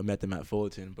I met them at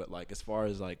Fullerton. But like as far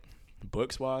as like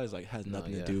books wise, like has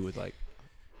nothing to do with like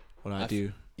what I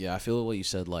do. I feel what you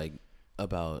said, like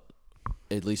about,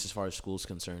 at least as far as school's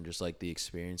concerned, just like the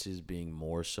experiences being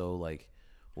more so like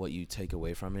what you take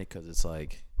away from it, because it's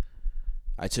like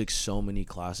I took so many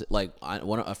classes. Like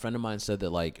a friend of mine said that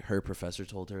like her professor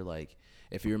told her like,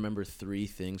 if you remember 3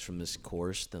 things from this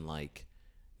course, then like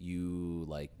you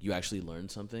actually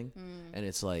learned something. And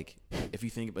it's like, if you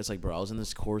think, it's like, bro, I was in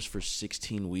this course for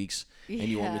 16 weeks and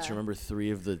you want me to remember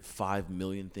 3 of the 5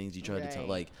 million things you tried to tell,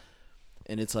 like,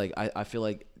 and it's like, I feel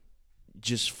like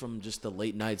just from just the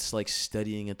late nights, like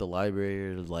studying at the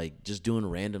library or like just doing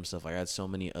random stuff, I had so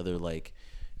many other like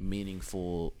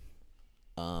meaningful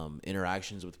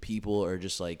interactions with people, or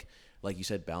just like you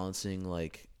said, balancing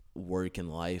like work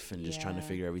and life and just trying to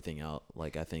figure everything out.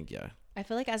 Like, I think, I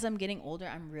feel like as I'm getting older,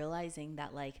 I'm realizing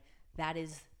that like that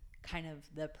is kind of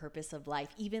the purpose of life.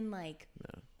 Even like,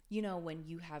 you know, when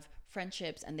you have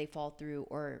friendships and they fall through,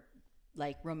 or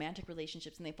like romantic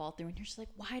relationships and they fall through, and you're just like,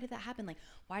 why did that happen? Like,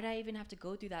 why did I even have to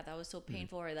go through that? That was so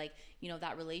painful. Or like, you know,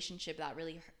 that relationship,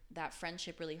 that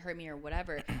friendship really hurt me, or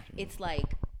whatever. It's like,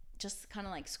 just kind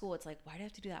of like school. It's like, why do I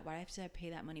have to do that? Why do I have to pay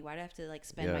that money? Why do I have to like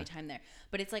spend my time there?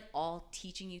 But it's like all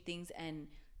teaching you things and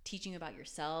teaching you about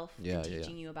yourself, and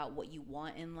teaching you about what you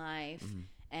want in life.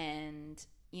 And,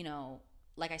 you know,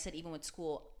 like I said, even with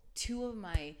school, 2 of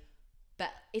my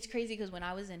it's crazy because when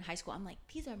I was in high school, I'm like,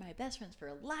 these are my best friends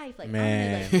for life. Like,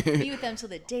 man, I'm gonna like be with them till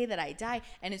the day that I die.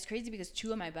 And it's crazy because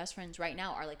 2 of my best friends right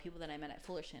now are like people that I met at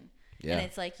Fullerton. And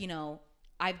it's like, you know,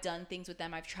 I've done things with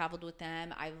them. I've traveled with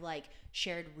them. I've like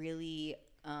shared really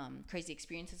crazy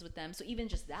experiences with them. So even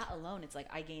just that alone, it's like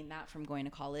I gained that from going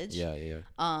to college. And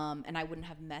I wouldn't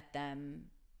have met them.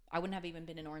 I wouldn't have even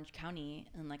been in Orange County,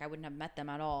 and like I wouldn't have met them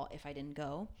at all if I didn't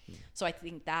go. So I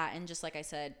think that, and just like I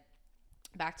said,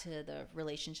 back to the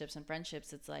relationships and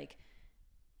friendships, it's like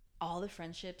all the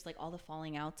friendships, like all the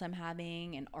falling outs I'm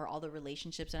having, and or all the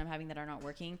relationships that I'm having that are not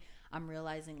working, I'm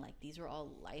realizing like these were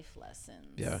all life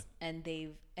lessons. And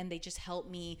they just help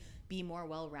me be more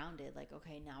well-rounded. Like,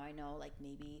 okay, now I know like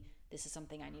maybe this is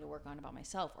something I need to work on about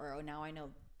myself, or oh, now I know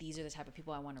these are the type of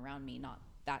people I want around me, not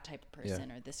that type of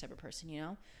person or this type of person, you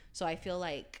know? So I feel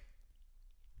like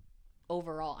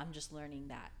overall I'm just learning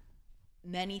that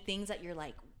many things that you're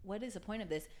like, what is the point of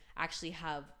this, actually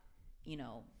have, you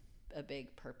know, a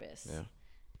big purpose.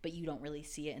 But you don't really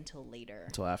see it until later.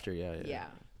 Until after, yeah.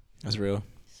 That's real.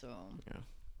 So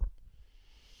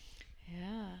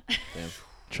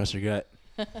Trust your gut.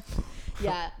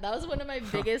 Yeah, that was one of my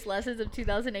biggest lessons of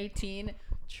 2018.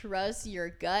 Trust your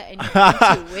gut and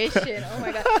your intuition. Oh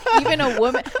my God. Even a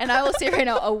woman, and I will say right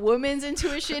now, a woman's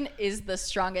intuition is the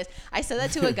strongest. I said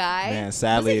that to a guy. Man,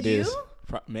 sadly it is.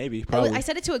 Maybe, probably. I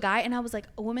said it to a guy, and I was like,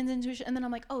 a woman's intuition, and then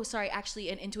I'm like, oh, sorry, actually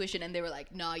an intuition, and they were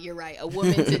like, no, you're right, a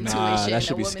woman's intuition. That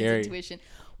should be scary. Intuition.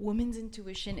 Woman's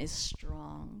intuition is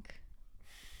strong.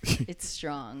 It's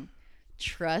strong.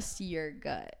 Trust your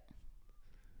gut.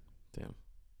 Damn.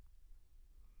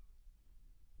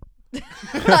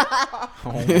 Oh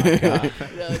my God.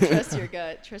 No, trust your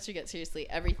gut. Trust your gut. Seriously,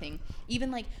 everything.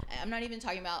 Even like, I'm not even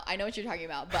talking about, I know what you're talking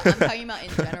about, but I'm talking about in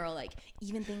general, like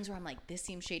even things where I'm like, this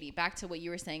seems shady. Back to what you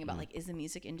were saying about like, is the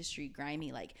music industry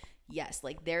grimy? Like, yes,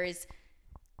 like there is,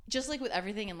 just like with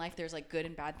everything in life, there's like good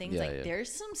and bad things.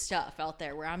 There's some stuff out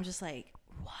there where I'm just like,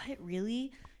 what,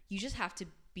 really? You just have to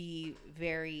be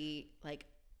very like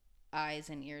eyes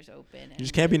and ears open. And you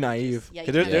just can't be naive.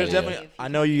 Because there's definitely, I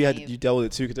know you dealt with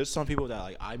it too. Because there's some people that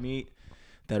like I meet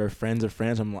that are friends of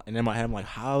friends. I'm like, and in my head, I'm like,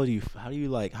 how are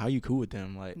you cool with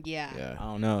them? Like, I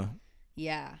don't know.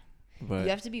 Yeah. But you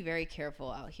have to be very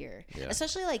careful out here,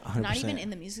 especially like 100%. Not even in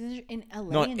the music industry, in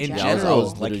LA no, in general.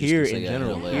 Like here in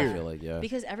general, LA, I feel like,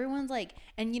 because everyone's like,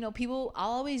 and you know, people, I'll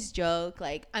always joke,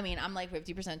 like, I mean, I'm like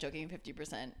 50% joking,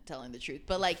 50% telling the truth,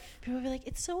 but like people will be like,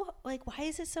 it's so like, why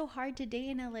is it so hard to date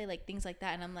in LA, like things like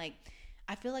that, and I'm like,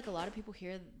 I feel like a lot of people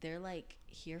here, they're like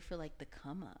here for like the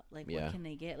come up, like what can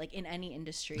they get, like in any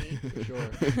industry, for sure,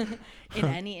 in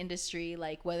any industry,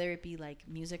 like whether it be like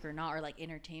music or not, or like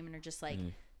entertainment, or just like.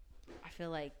 I feel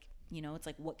like, you know, it's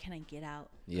like, what can I get out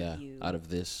of you? Out of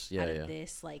this,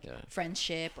 this, like,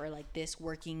 friendship, or like this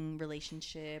working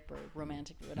relationship, or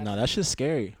romantic, or whatever. No, that's just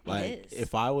scary. Like,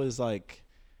 if I was like,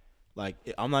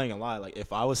 I'm not even gonna lie. Like,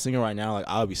 if I was single right now, like,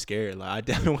 I would be scared. Like, I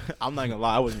definitely, I'm not gonna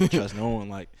lie, I wouldn't trust no one.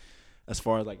 Like, as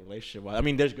far as like relationship, I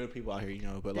mean, there's good people out here, you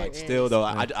know, but like, still though,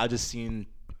 I just seen,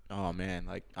 oh man,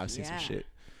 like I've seen some shit.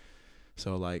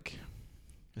 So like,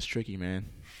 it's tricky, man.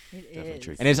 It is.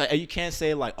 Tricky. And it's like, you can't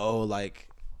say like, oh, like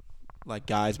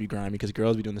guys be grimy, because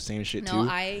girls be doing the same shit too.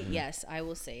 No, yes, I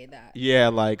will say that. Yeah,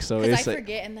 like, so it's I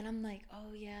forget, and then I'm like,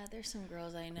 oh yeah, there's some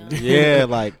girls I know. Yeah,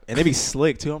 like, and they be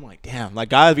slick too. I'm like, damn, like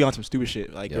guys be on some stupid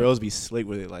shit. Like girls be slick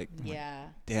with it. Like,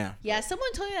 damn. Yeah,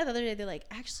 someone told me that the other day. They're like,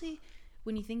 actually,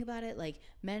 when you think about it, like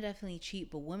men definitely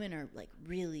cheat, but women are like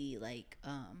really like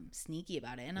sneaky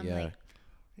about it. And I'm like,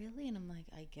 really? And I'm like,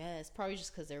 I guess probably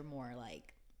just because they're more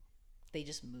like, they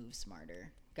just move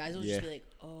smarter. Guys will just be like,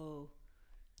 oh,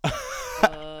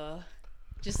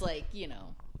 just like, you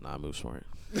know. Nah, move smart.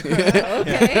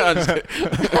 Okay.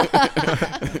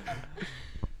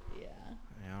 Yeah,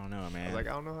 I don't know, man. I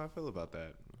don't know how I feel about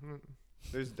that.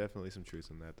 There's definitely some truth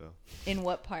in that, though. In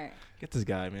what part? Get this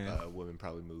guy, man. Women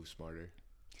probably move smarter.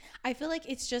 I feel like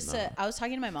it's just I was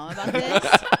talking to my mom about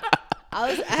this. I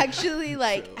was actually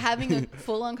like having a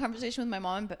full-on conversation with my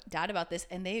mom and dad about this,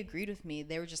 and they agreed with me.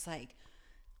 They were just like,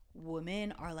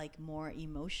 women are like more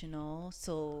emotional,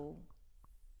 so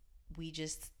we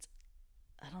just,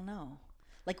 I don't know.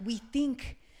 Like we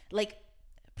think, like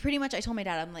pretty much I told my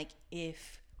dad, I'm like,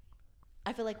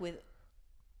 I feel like with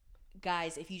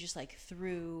guys, if you just like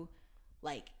threw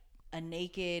like a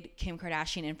naked Kim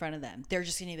Kardashian in front of them, they're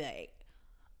just gonna be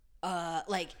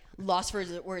like lost for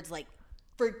words, like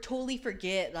totally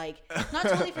forget, like not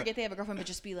totally forget they have a girlfriend, but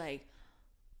just be like,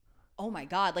 oh my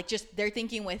god, like just they're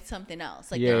thinking with something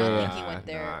else, like they're not thinking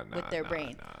with their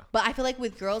brain. But I feel like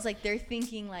with girls, like they're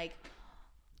thinking like,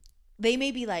 they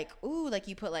may be like, ooh, like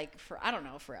you put like I don't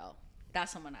know, Pharrell,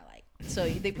 that's someone I like, so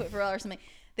they put Pharrell or something,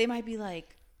 they might be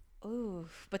like, ooh,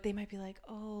 but they might be like,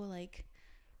 oh, like,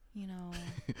 you know,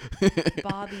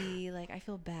 Bobby, like I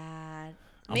feel bad.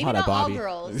 Maybe not all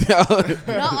girls. Not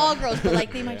all girls, but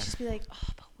like they might just be like, oh,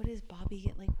 but what is Bobby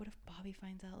get? Like, what if Bobby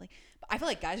finds out? Like, but I feel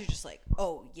like guys are just like,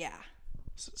 oh yeah.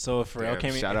 So if Pharrell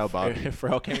came in, shout out Bobby. If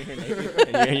Pharrell came in here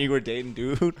naked and you were dating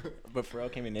dude, but Pharrell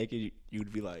came in naked,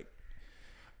 you'd be like,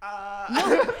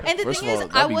 No. And the First thing of all, is,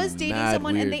 I that'd be was dating mad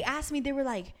someone weird. and they asked me, they were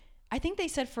like, I think they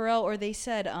said Pharrell or they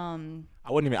said I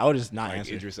would just not Like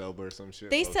answer. Idris Elba or some shit.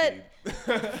 They low-key. said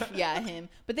yeah, him.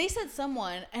 But they said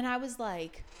someone, and I was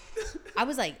like,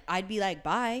 I'd be like,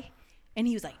 bye. And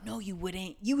he was like, no, you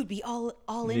wouldn't. You would be all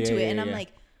into it. And I'm like,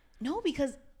 no,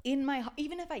 because even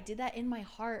if I did that in my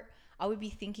heart, I would be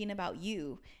thinking about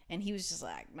you. And he was just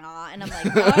like, nah. And I'm like,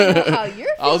 I don't know how you're feeling.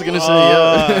 I was gonna say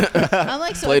yeah. I'm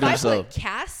like, so Played if himself. I put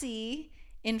Cassie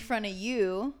in front of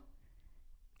you,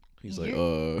 He's like,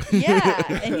 yeah.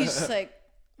 And he's just like,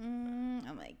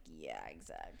 I'm like, yeah,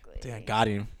 exactly. Damn, got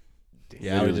him.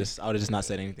 Yeah, I would have just not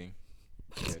said anything.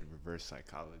 Yeah, reverse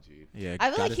psychology. Yeah, I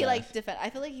feel got like his he ass. like defend.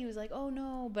 I feel like he was like, oh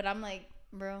no, but I'm like,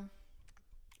 bro,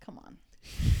 come on.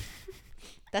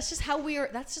 That's just how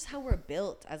we're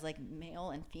built as like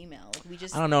male and female. Like we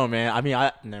just. I don't know, man. I mean,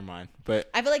 never mind. But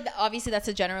I feel like obviously that's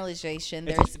a generalization.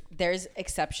 There's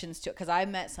exceptions to it because I've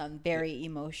met some very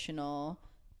emotional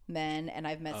men and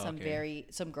I've met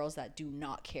some girls that do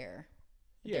not care.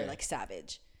 Yeah. They're like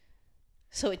savage.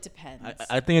 So it depends.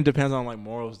 I think it depends on like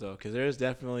morals though, because there's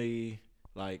definitely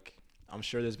like I'm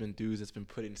sure there's been dudes that's been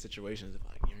put in situations of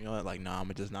like, you know what, like nah, I'm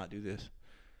gonna just not do this.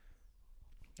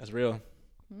 That's real.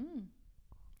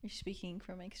 You're speaking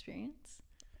from experience.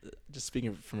 Just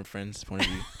speaking from a friend's point of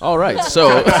view. all right, so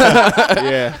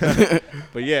Yeah,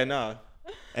 but yeah, no.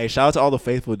 Hey, shout out to all the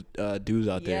faithful dudes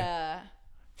out there. Yeah.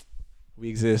 We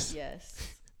exist. Yes.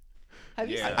 Have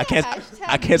you Yeah. seen I that can't. hashtag?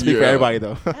 I can't speak for Yeah. everybody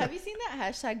though. Have you seen that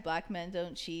hashtag Black Men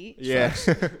Don't Cheat? Yeah.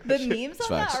 The memes on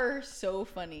Facts. that are so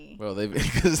funny. bro,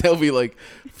 because they'll be like,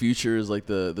 Future is like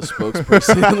the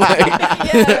spokesperson.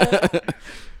 Like, Yeah.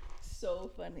 So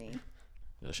funny.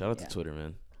 yo, shout out Yeah. to Twitter,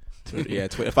 man. Twitter, yeah.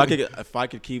 If I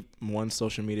could keep one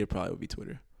social media, it probably would be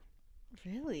Twitter.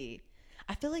 Really?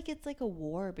 I feel like it's like a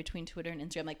war between Twitter and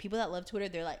Instagram. Like people that love Twitter,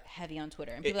 they're like heavy on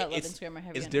Twitter, and people that love Instagram are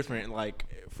heavy It's on different. Like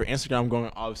for Instagram, I'm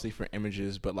going obviously for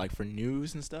images, but like for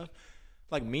news and stuff,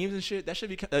 like memes and shit, that should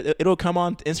be. It'll come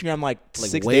on Instagram like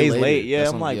 6 way days later. late. Yeah,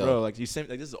 That's I'm what I'm- like, yo. bro, like you sent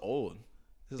like this is old.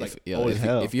 This is like old as if,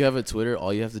 hell. if you have a Twitter,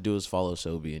 all you have to do is follow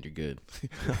Sobe and you're good.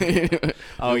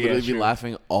 Oh, You'll yeah, literally be true.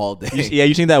 laughing all day.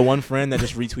 You seen that one friend that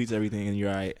just retweets everything and you're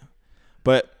alright.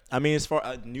 But I mean, as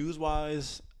far news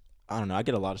wise, I don't know. I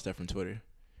get a lot of stuff from Twitter.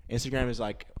 Instagram is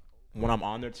like when I'm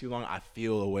on there too long, I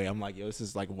feel away. I'm like, yo, this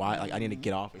is like why like I need to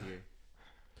get off of here.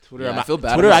 Twitter, Yeah, I'm I not, feel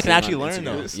bad. Twitter, about I can staying actually on learn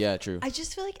though. Instagram. Yeah, true. I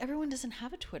just feel like everyone doesn't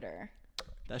have a Twitter.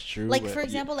 That's true. Like but for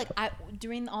example, like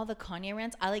during all the Kanye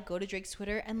rants, I like go to Drake's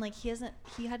Twitter and like he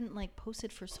hadn't like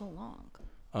posted for so long.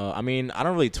 I mean, I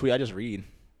don't really tweet. I just read.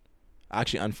 I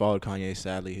actually unfollowed Kanye.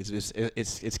 Sadly,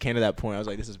 it's came to that point. I was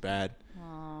like, this is bad.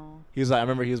 Oh. He was like, I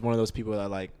remember he was one of those people that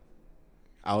like,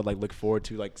 I would like look forward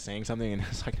to like saying something, and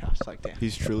it's like, I was like, damn.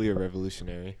 He's truly a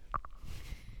revolutionary.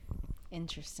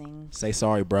 Interesting. Say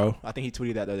sorry, bro. I think he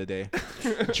tweeted that the other day.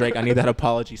 Drake, I need that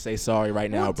apology. Say sorry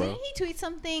right now, bro. Didn't he tweet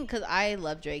something? Because I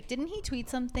love Drake. Didn't he tweet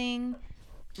something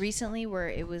recently where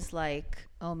it was like,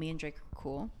 oh, me and Drake are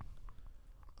cool?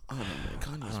 Oh,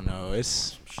 man, I don't know.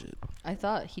 It's shit. I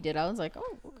thought he did. I was like,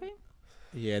 oh, okay.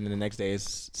 yeah, and then the next day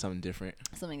is something different.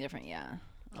 Something different, yeah.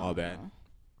 all bad.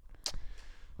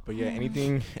 But yeah,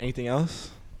 anything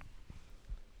else?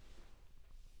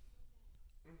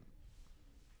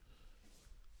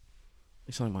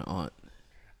 You sound like my aunt.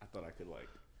 I thought I could like.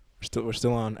 We're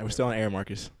still on air,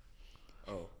 Marcus.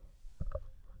 Oh.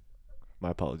 My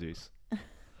apologies.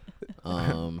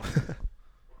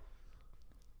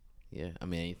 Yeah, I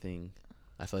mean anything.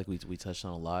 I feel like we touched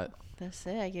on a lot. That's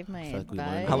it. I gave my I feel like we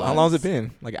advice. learned How long has it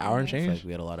been? Like an hour and I feel change? like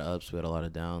we had a lot of ups, we had a lot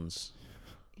of downs.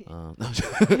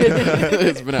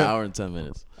 It's been an hour and 10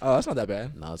 minutes. Oh, that's not that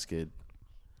bad. No, it's good.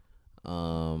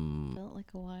 Felt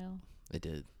like a while. It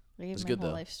did. I It gave was my good whole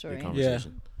though. life Good story.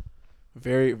 conversation.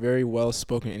 Very, very well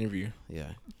spoken interview.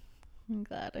 Yeah. I'm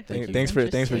glad. I Thank hope you. it's Thanks for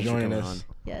interesting. joining coming us.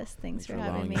 Yes, thanks for for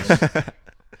having me. allowing us.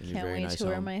 And you're Can't very wait nice to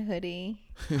wear home. my hoodie.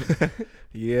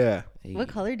 Yeah, Hey, What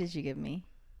color did you give me?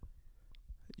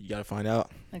 you gotta find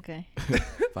out. Okay.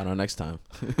 Find out next time.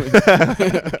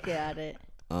 Got it.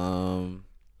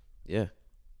 Yeah.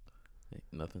 Hey,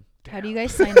 nothing. How do you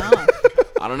guys sign off?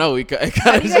 I don't know.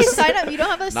 How do you guys sign up? You don't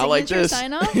have a Not like signature this.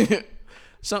 sign off?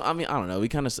 So I mean, I don't know. We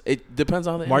kind of. It depends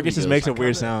on the. Marcus just interview makes goes. a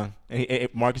weird sound. And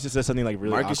Marcus just says something like really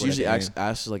Marcus awkward usually at the end.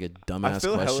 asks like a dumbass I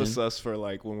feel hella question. sus for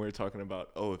like when we were talking about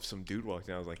if some dude walked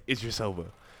in, I was like, "Idris Elba."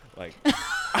 Like,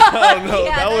 I don't know.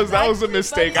 Yeah, that was a that's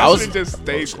mistake. funny. I I should was- have just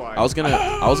stayed quiet. I was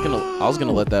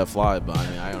gonna let that fly, but I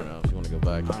mean, I don't know if you want to go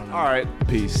back. All right.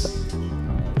 Peace.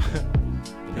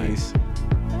 Good night. Peace.